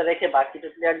গাছটা রেখে বাকি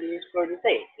লেয়ার ডিলিট করে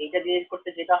দিতে। এইটা ডিলিট করতে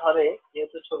যেটা হবে,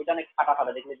 যেহেতু ছবিটা অনেক ফাটা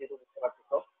ফাটা দেখলে যেহেতু বুঝতে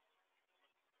পারতেছো,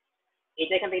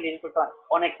 এইটা এখান থেকে ডিলিট করতে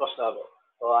অনেক কষ্ট হবে।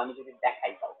 তো আমি যদি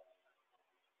দেখাই তাও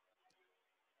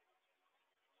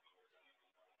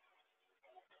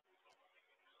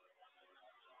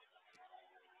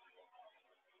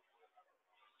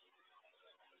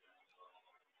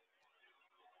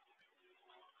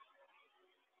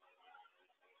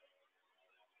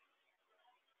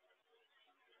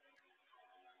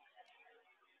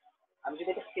আমি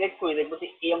যদি এটা সিলেক্ট করি দেখবো যে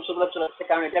এই অংশগুলো চলে আসছে,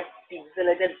 কারণ এটা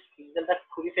পিক্সেলটা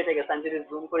খুবই ফেটে গেছে। আমি যদি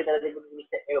জুম করি তাহলে দেখবো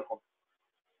জিনিসটা এরকম।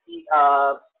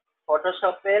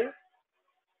 ফটোশপের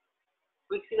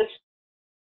কুইক সিলেকশন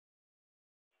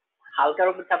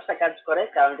হালকার উপর ঝাপসা কাজ করে,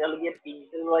 কারণ এটা হলো গিয়ে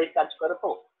পিক্সেল ওয়াইজ কাজ করে। তো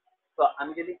তো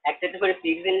আমি যদি একটা করে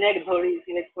পিক্সেল নিয়ে ধরি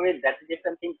সিলেক্ট করি, দ্যাটস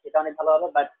ডিফারেন্ট থিং, এটা অনেক ভালো হবে।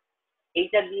 বাট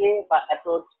এইটা দিয়ে বা এত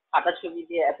ফাটা ছবি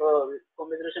দিয়ে, এত কম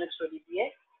রেজলিউশনের ছবি দিয়ে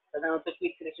সাধারণত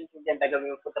কুইক সিলেকশন টুল দিয়ে ব্যাকগ্রাউন্ড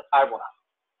রিমুভ করতে পারবো না,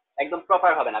 একদম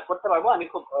প্রপার হবে না। করতে পারবো, আমি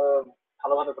খুব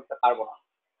ভালোভাবে করতে পারবো না।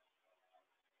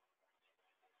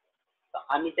 তো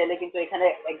আমি চাইলে কিন্তু এখানে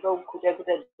একদম খুঁটে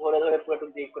খুঁটে ধরে ধরে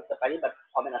পুরোটুকু ডিলিট করতে পারি, বাট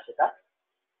হবে না সেটা।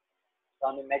 তো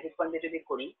আমি ম্যাজিক পয়েন্ট দিয়ে যদি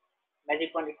করি, ম্যাজিক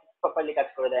পয়েন্ট প্রপারলি কাজ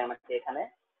করে দেয় আমাকে এখানে।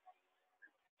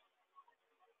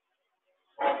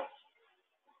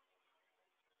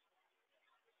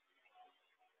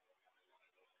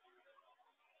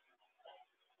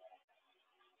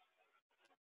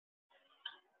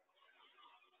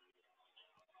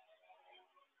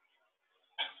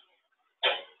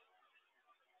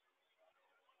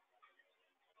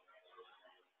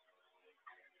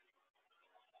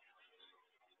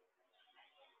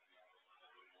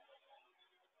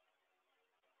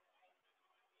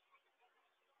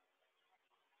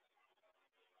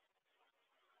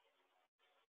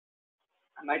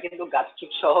 আমার কিন্তু গাছ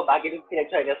চুপ সহ বাকি দিক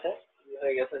সিলেক্ট হয়ে গেছে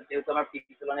যেহেতু আমার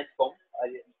পিক্সেল অনেক কম,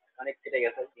 অনেক কেটে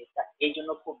গেছে জিনিসটা, এই জন্য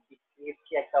খুব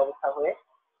বিচ্ছিরি একটা অবস্থা হয়ে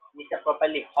জিনিসটা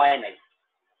প্রপারলি হয় নাই।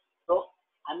 তো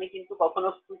আমি কিন্তু কখনো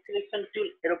কুইক সিলেকশন টুল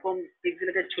এরকম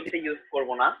পিক্সেলেটেড ছবিতে ইউজ করব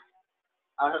না।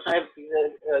 আমার সবসময়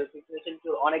কুইক সিলেকশন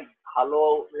টুল অনেক ভালো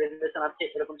রেজুলেশন আছে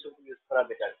এরকম ছবি ইউজ করা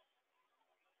বেটার।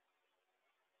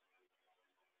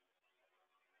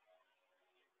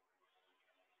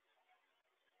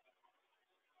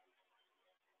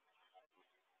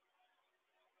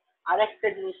 আর একটা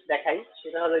জিনিস দেখাই,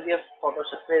 সেটা হলো যে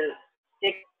ফটোশপের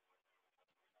টেক্সট।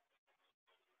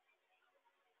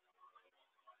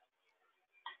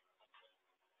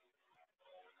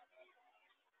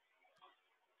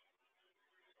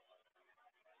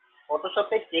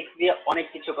 ফটোশপে টেক্সট দিয়ে অনেক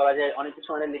কিছু করা যায়, অনেক কিছু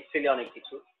মানে লিটারেলি অনেক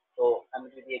কিছু। তো আমি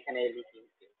যদি এখানে লিখি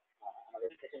আমাদের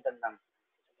সেশনটার নাম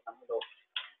হলো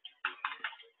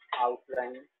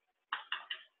আউটলাইন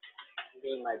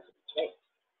রিইমাজিন, রাইট?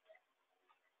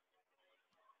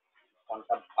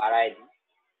 ফন্টটা বাড়ায় দিই।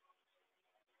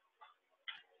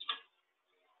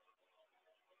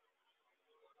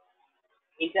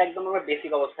 এটা একদম আমার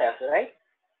বেসিক অবস্থায় আছে, রাইট?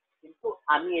 কিন্তু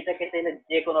আমি এটাকে চাইলে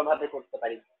যে কোনো ভাবে করতে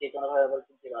পারি, যে কোনো ভাবে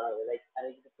বলতে যে কোনো ভাবে। লাইক আমি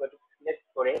যদি সিলেক্ট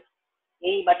করে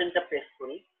এই বাটনটা প্রেস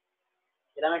করি,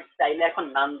 এটা আমার চাইলে এখন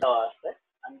নাম দেওয়া আছে,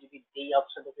 আমি যদি যেই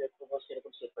অপশনটা সিলেক্ট করবো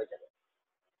সেরকম সেভ হয়ে যাবে।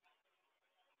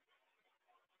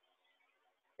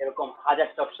 এরকম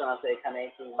হাজারটা অপশন আছে এখানে,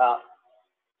 কিংবা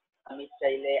আমি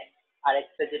চাইলে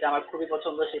আরেকটা যেটা আমার খুবই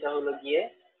পছন্দ সেটা হলো গিয়ে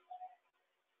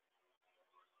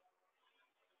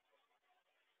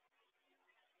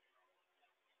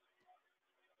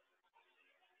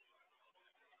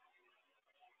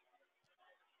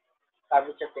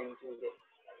কার্ভেচার পেন্সিল দিয়ে।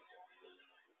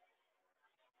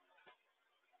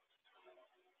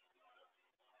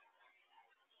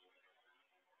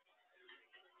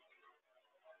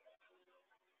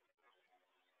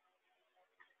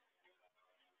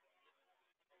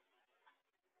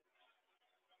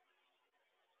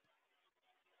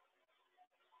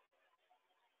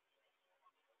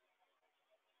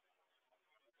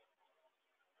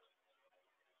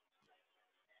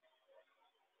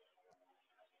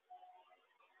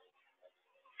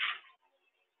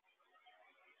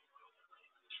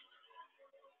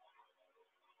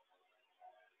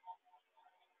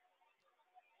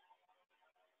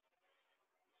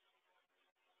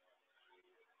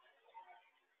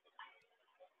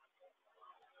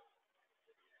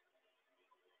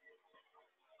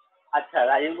 আচ্ছা,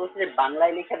 রাজীব বলছে যে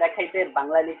বাংলায় লেখা দেখাইতে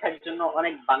বাংলায় লেখার জন্য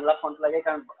অনেক বাংলা ফন্ট লাগে,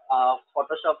 কারণ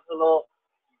ফটোশপ হলো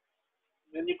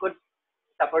ইউনিকোড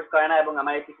সাপোর্ট করে না, এবং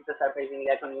আমার পিসিতে সারপ্রাইজিংলি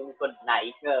এখন ইউনিকোড নাই,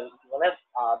 কি বলে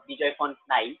বিজয় ফন্ট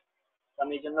নাই। তো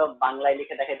আমি এই জন্য বাংলায়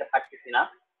লিখে দেখাইতে পারতেছি না।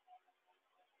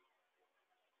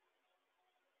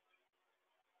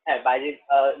 হ্যাঁ, বাইরে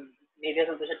মেডিয়া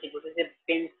সন্তোষ ঠিক বলছে যে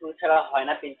পেন্সিল ছাড়া হয়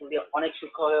না, পেন্সিল দিয়ে অনেক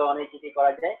সূক্ষ্মভাবে অনেক কিছু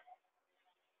করা যায়।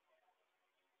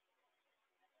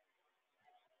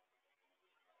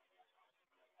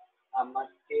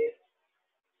 আমাকে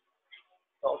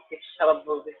তৌফিক সাহেব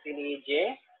বলতেছিলি যে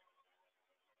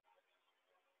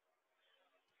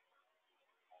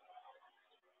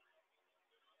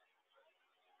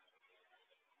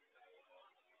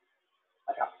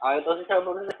আচ্ছা, আমি তৌফিক সাহেব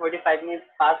বলতেছি যে 45 মিনিট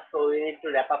পাস, তো we need to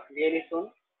wrap up really সুন।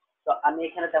 তো আমি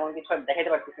এখানে তেমন কিছু আর দেখাতে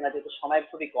পারতেছি না যেহেতু সময়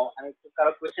খুবই কম। আমি একটু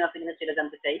কারো কোয়েশ্চেন আছে কিনা সেটা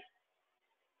জানতে চাই,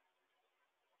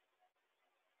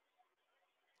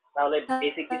 তাহলে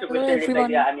বেসিক কিছু Hello কোয়েশ্চেন রিপ্লাই everyone.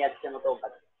 দিয়ে আমি আজকের মতো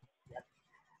বাদ।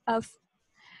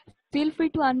 Feel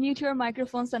free to unmute your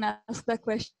microphones and ask the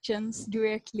questions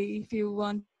directly if you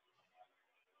want.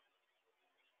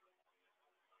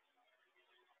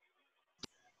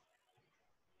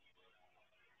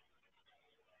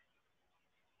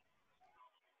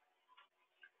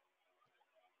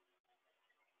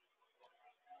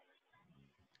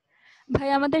 ভাই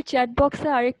আমাদের চ্যাট বক্সে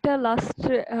আরেকটা লাস্ট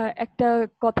একটা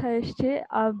কথা এসছে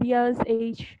বিয়াজ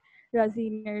এইচ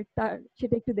রাজিনের, তার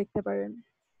সেটা একটু দেখতে পারেন।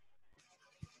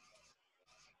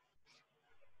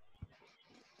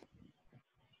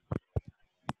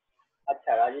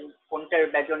 আচ্ছা, রাজীব কোনটার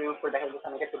ব্যাকগ্রাউন্ড ইউজ করে দেখা যাচ্ছে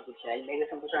আমি একটু বুঝছি না। এই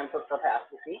মেডিটেশন তো আমি তোর কথায়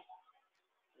আসতেছি,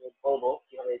 বলবো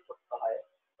কিভাবে করতে হয়।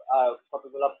 আর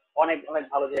কতগুলো অনেক অনেক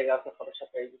ভালো জায়গা আছে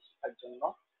ফটোশপে শেখার জন্য।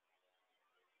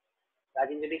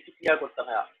 রাজীব যদি একটু ক্লিয়ার করতে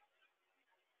হয়।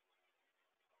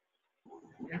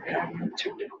 আমি হচ্ছে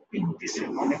দিছি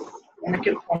অনেক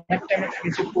অনেকের অনেক টাইমে থাকে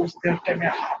যে পোস্ট দেওয়ার টাইমে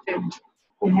হাতে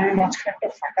কোমরের মাঝখানে একটা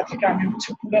ফাঁকা থেকে আমি হচ্ছে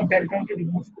পুরো ব্যাকগ্রাউন্ডটা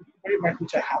রিমুভ করতে পারি, বাট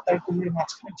হচ্ছে হাত আর কোমরের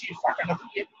মাঝখানে যে ফাঁকাটা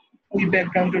থাকে ওই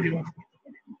ব্যাকগ্রাউন্ডটা রিমুভ করতে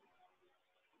পারি।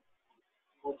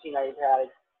 বুঝছি না, এটা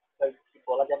আরেকবার কি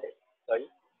বলা যাবে? সরি,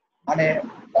 মানে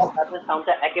আপনার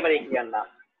সাউন্ডটা একেবারে ক্লিয়ার না।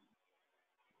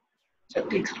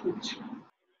 টেক্সট করছি।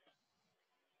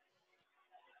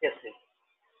 Yes, please.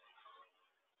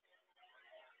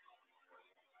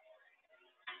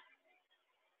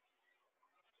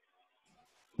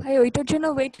 ভাই ওইটার জন্য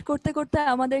ওয়েট করতে করতে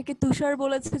আমাদেরকে তুষার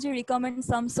বলেছে যে recommend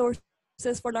some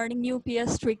sources for learning new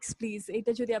PS tricks please,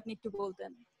 এটা যদি আপনি একটু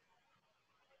বলতেন।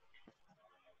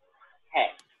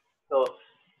 হ্যাঁ, তো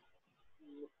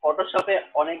ফটোশপে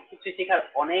অনেক কিছু শেখার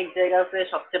অনেক জায়গা আছে।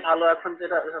 সবচেয়ে ভালো এখন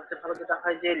সবচেয়ে ভালো যেটা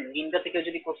হয় যে লিনডা থেকে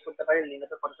যদি কোর্স করতে পারে,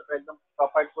 লিনডাতে ফটোশপের একদম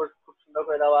প্রপার কোর্স খুব সুন্দর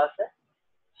করে দেওয়া আছে,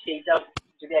 সেইটা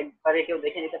যদি একবারে কেউ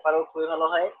দেখে নিতে পারো খুবই ভালো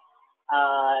হয়।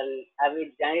 আর আমি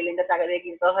জানি লিনটা টাকা দিয়ে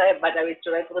কিনতে হয়, বাট আমি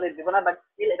চোরাই করে দিব না, বাট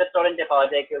স্টিল এটা টরেন্টে পাওয়া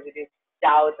যায়, কেউ যদি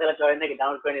চাও তাহলে টরেন্ট থেকে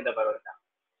ডাউনলোড করে নিতে পারো এটা,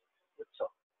 বুঝছো?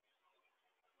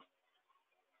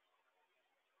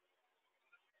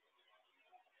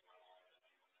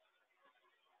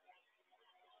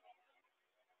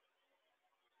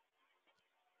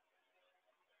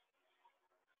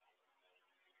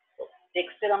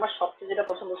 টেক্সটের আমার সবচেয়ে যেটা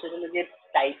পছন্দ সেটা হলো যে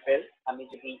টাইপের। আমি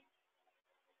যদি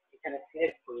এখানে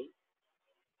সিলেক্ট করি,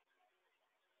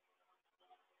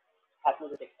 আপনি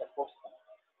যে টেক্সটটা করছেন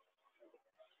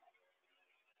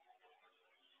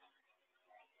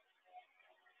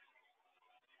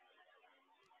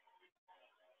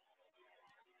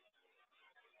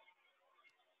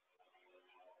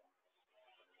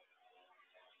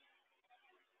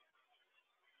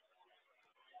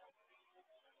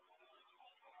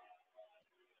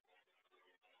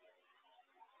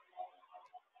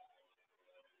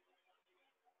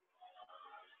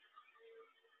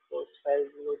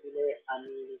ফাইলগুলো দিলে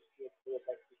আমি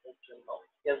প্র্যাকটিসের জন্য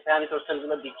আমি সোর্স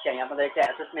ফাইলগুলো দিচ্ছি, আমি আপনাদের একটা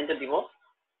অ্যাসেসমেন্টও দিব,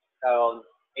 কারণ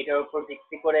এটার উপর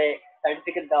ভিত্তি করে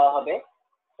সার্টিফিকেট দেওয়া হবে।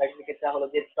 সার্টিফিকেটটা হলো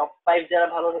যে টপ 5 যারা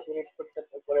ভালো রেট করতে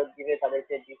করে দিবে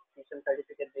তাদেরকে ডিসটিংশন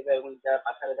সার্টিফিকেট দিবে, এবং যারা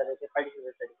পাঠাবে তাদেরকে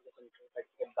পার্টিসিপেট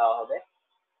সার্টিফিকেট দেওয়া হবে।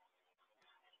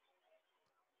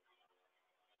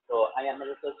 তো আমি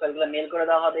আপনাদের সোর্স ফাইলগুলো মেল করে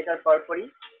দেওয়া হবে এটার পরপরই।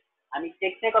 আমি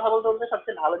টেক্সট নিয়ে কথা বলতে বলতে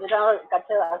সবচেয়ে ভালো যেটা আমার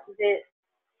কাছে আছে যে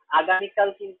আগামীকাল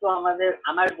কিন্তু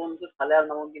আমার বন্ধু সালে আল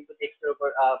মামুন কিন্তু টেক্সটের উপর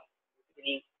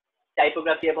তিনি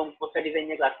টাইপোগ্রাফি এবং পোস্টার ডিজাইন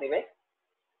নিয়ে ক্লাস নেবে।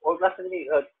 ওর ক্লাসে যদি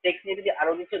টেক্সট নিয়ে যদি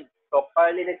আরো কিছু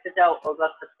প্রপারলি দেখতে চাও, ওর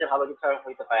ক্লাস সবচেয়ে ভালো কিছু আর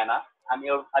হইতে পারে না। আমি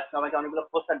ওর আজকে আমাকে অনেকগুলো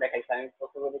পোস্টার দেখাইছি, আমি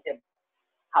পোস্টারগুলো দেখে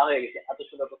ভালো হয়ে গেছে, এত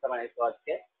সুন্দর পোস্টার বানাইছো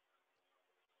আজকে।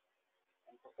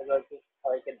 পোস্টারগুলো একটু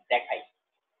সবাইকে দেখাই।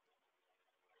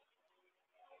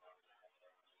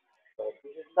 তো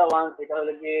দিস ইজ দ্য ওয়ান, এটা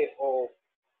হলো যে ও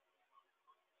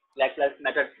ব্ল্যাক লাইভস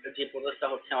ম্যাটার যে প্রোটেস্টটা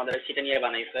হচ্ছে আমাদের সেটা নিয়ে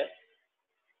বানাইছে।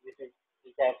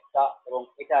 এটা একটা এবং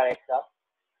এটা আর একটা।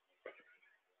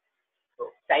 তো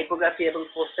টাইপোগ্রাফি এবং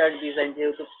পোস্টার ডিজাইন,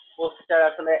 যেহেতু পোস্টার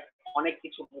আসলে অনেক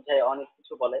কিছু বোঝায়, অনেক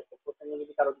কিছু বলে, তো পোস্টার নিয়ে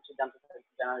যদি কারো কিছু জানতে থাকে,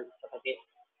 জানার ইচ্ছা থাকে,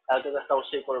 তাহলে তো কাজটা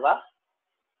অবশ্যই করবা।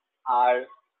 আর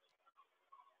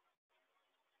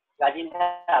রাজিন ভাই,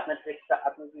 আপনার টেক্সটটা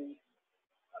আপনি কি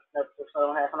আপনার প্রশ্ন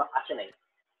মনে হয় এখনো আসে নাই?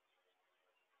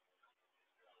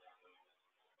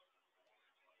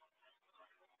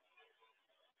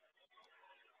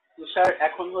 তুষার,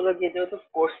 এখন হলো গিয়ে যেহেতু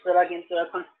কোর্সেরা কিন্তু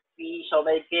এখন ফ্রি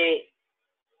সবাইকে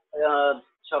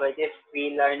সবাইকে ফ্রি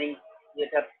লার্নিং,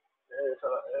 যেটা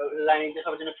লার্নিংটা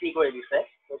সবার জন্য ফ্রি করে দিছে।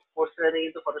 তো কোর্সেরাতে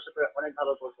কিন্তু ফটোশপের অনেক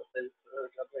ভালো কোর্স আছে,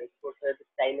 কোর্সেরা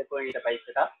চাইলে করে নিতে পারি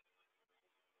সেটা।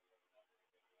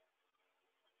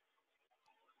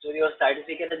 যদিও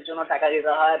সার্টিফিকেটের জন্য টাকা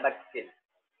দিতে হয়, বাট স্টিল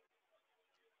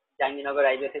জাহাঙ্গীরনগর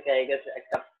আইবিএ থেকে আই গেস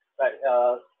একটা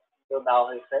দেওয়া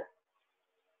হয়েছে,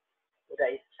 ওটা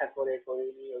ইচ্ছা করে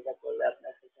করিনি, ওটা করলে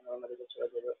আপনার সেশন আমাদের চলে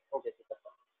যাবে। ওকে, ঠিক আছে,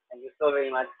 thank you so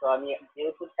very much. তো আমি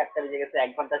যেহেতু চ্যাপ্টারে যে গেছে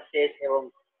 1 ঘন্টা শেষ, এবং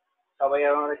সবাই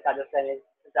আমাদের কাজ আছে,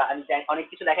 আমি অনেক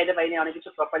কিছু দেখাইতে পারিনি, অনেক কিছু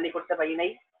প্রপারলি করতে পারি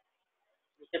নাই।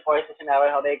 পরের সেশনে আবার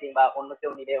হবে, কিংবা অন্য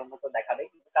কেউ নিবে, অন্য কেউ দেখাবে,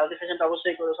 কিন্তু কালকে সেশনটা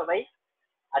অবশ্যই করো সবাই।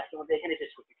 আজকের মধ্যে এখানে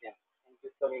শেষ করতেছি। Thank you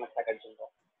so very much থাকার জন্য।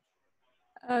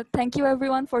 Thank you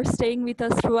everyone for staying with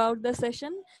us throughout the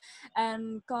session, and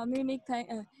Communic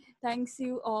thanks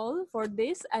you all for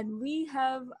this, and we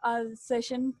have a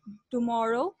session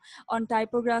tomorrow on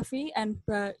typography, and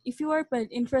if you are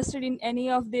interested in any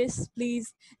of this, please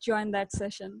join that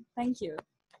session. Thank you.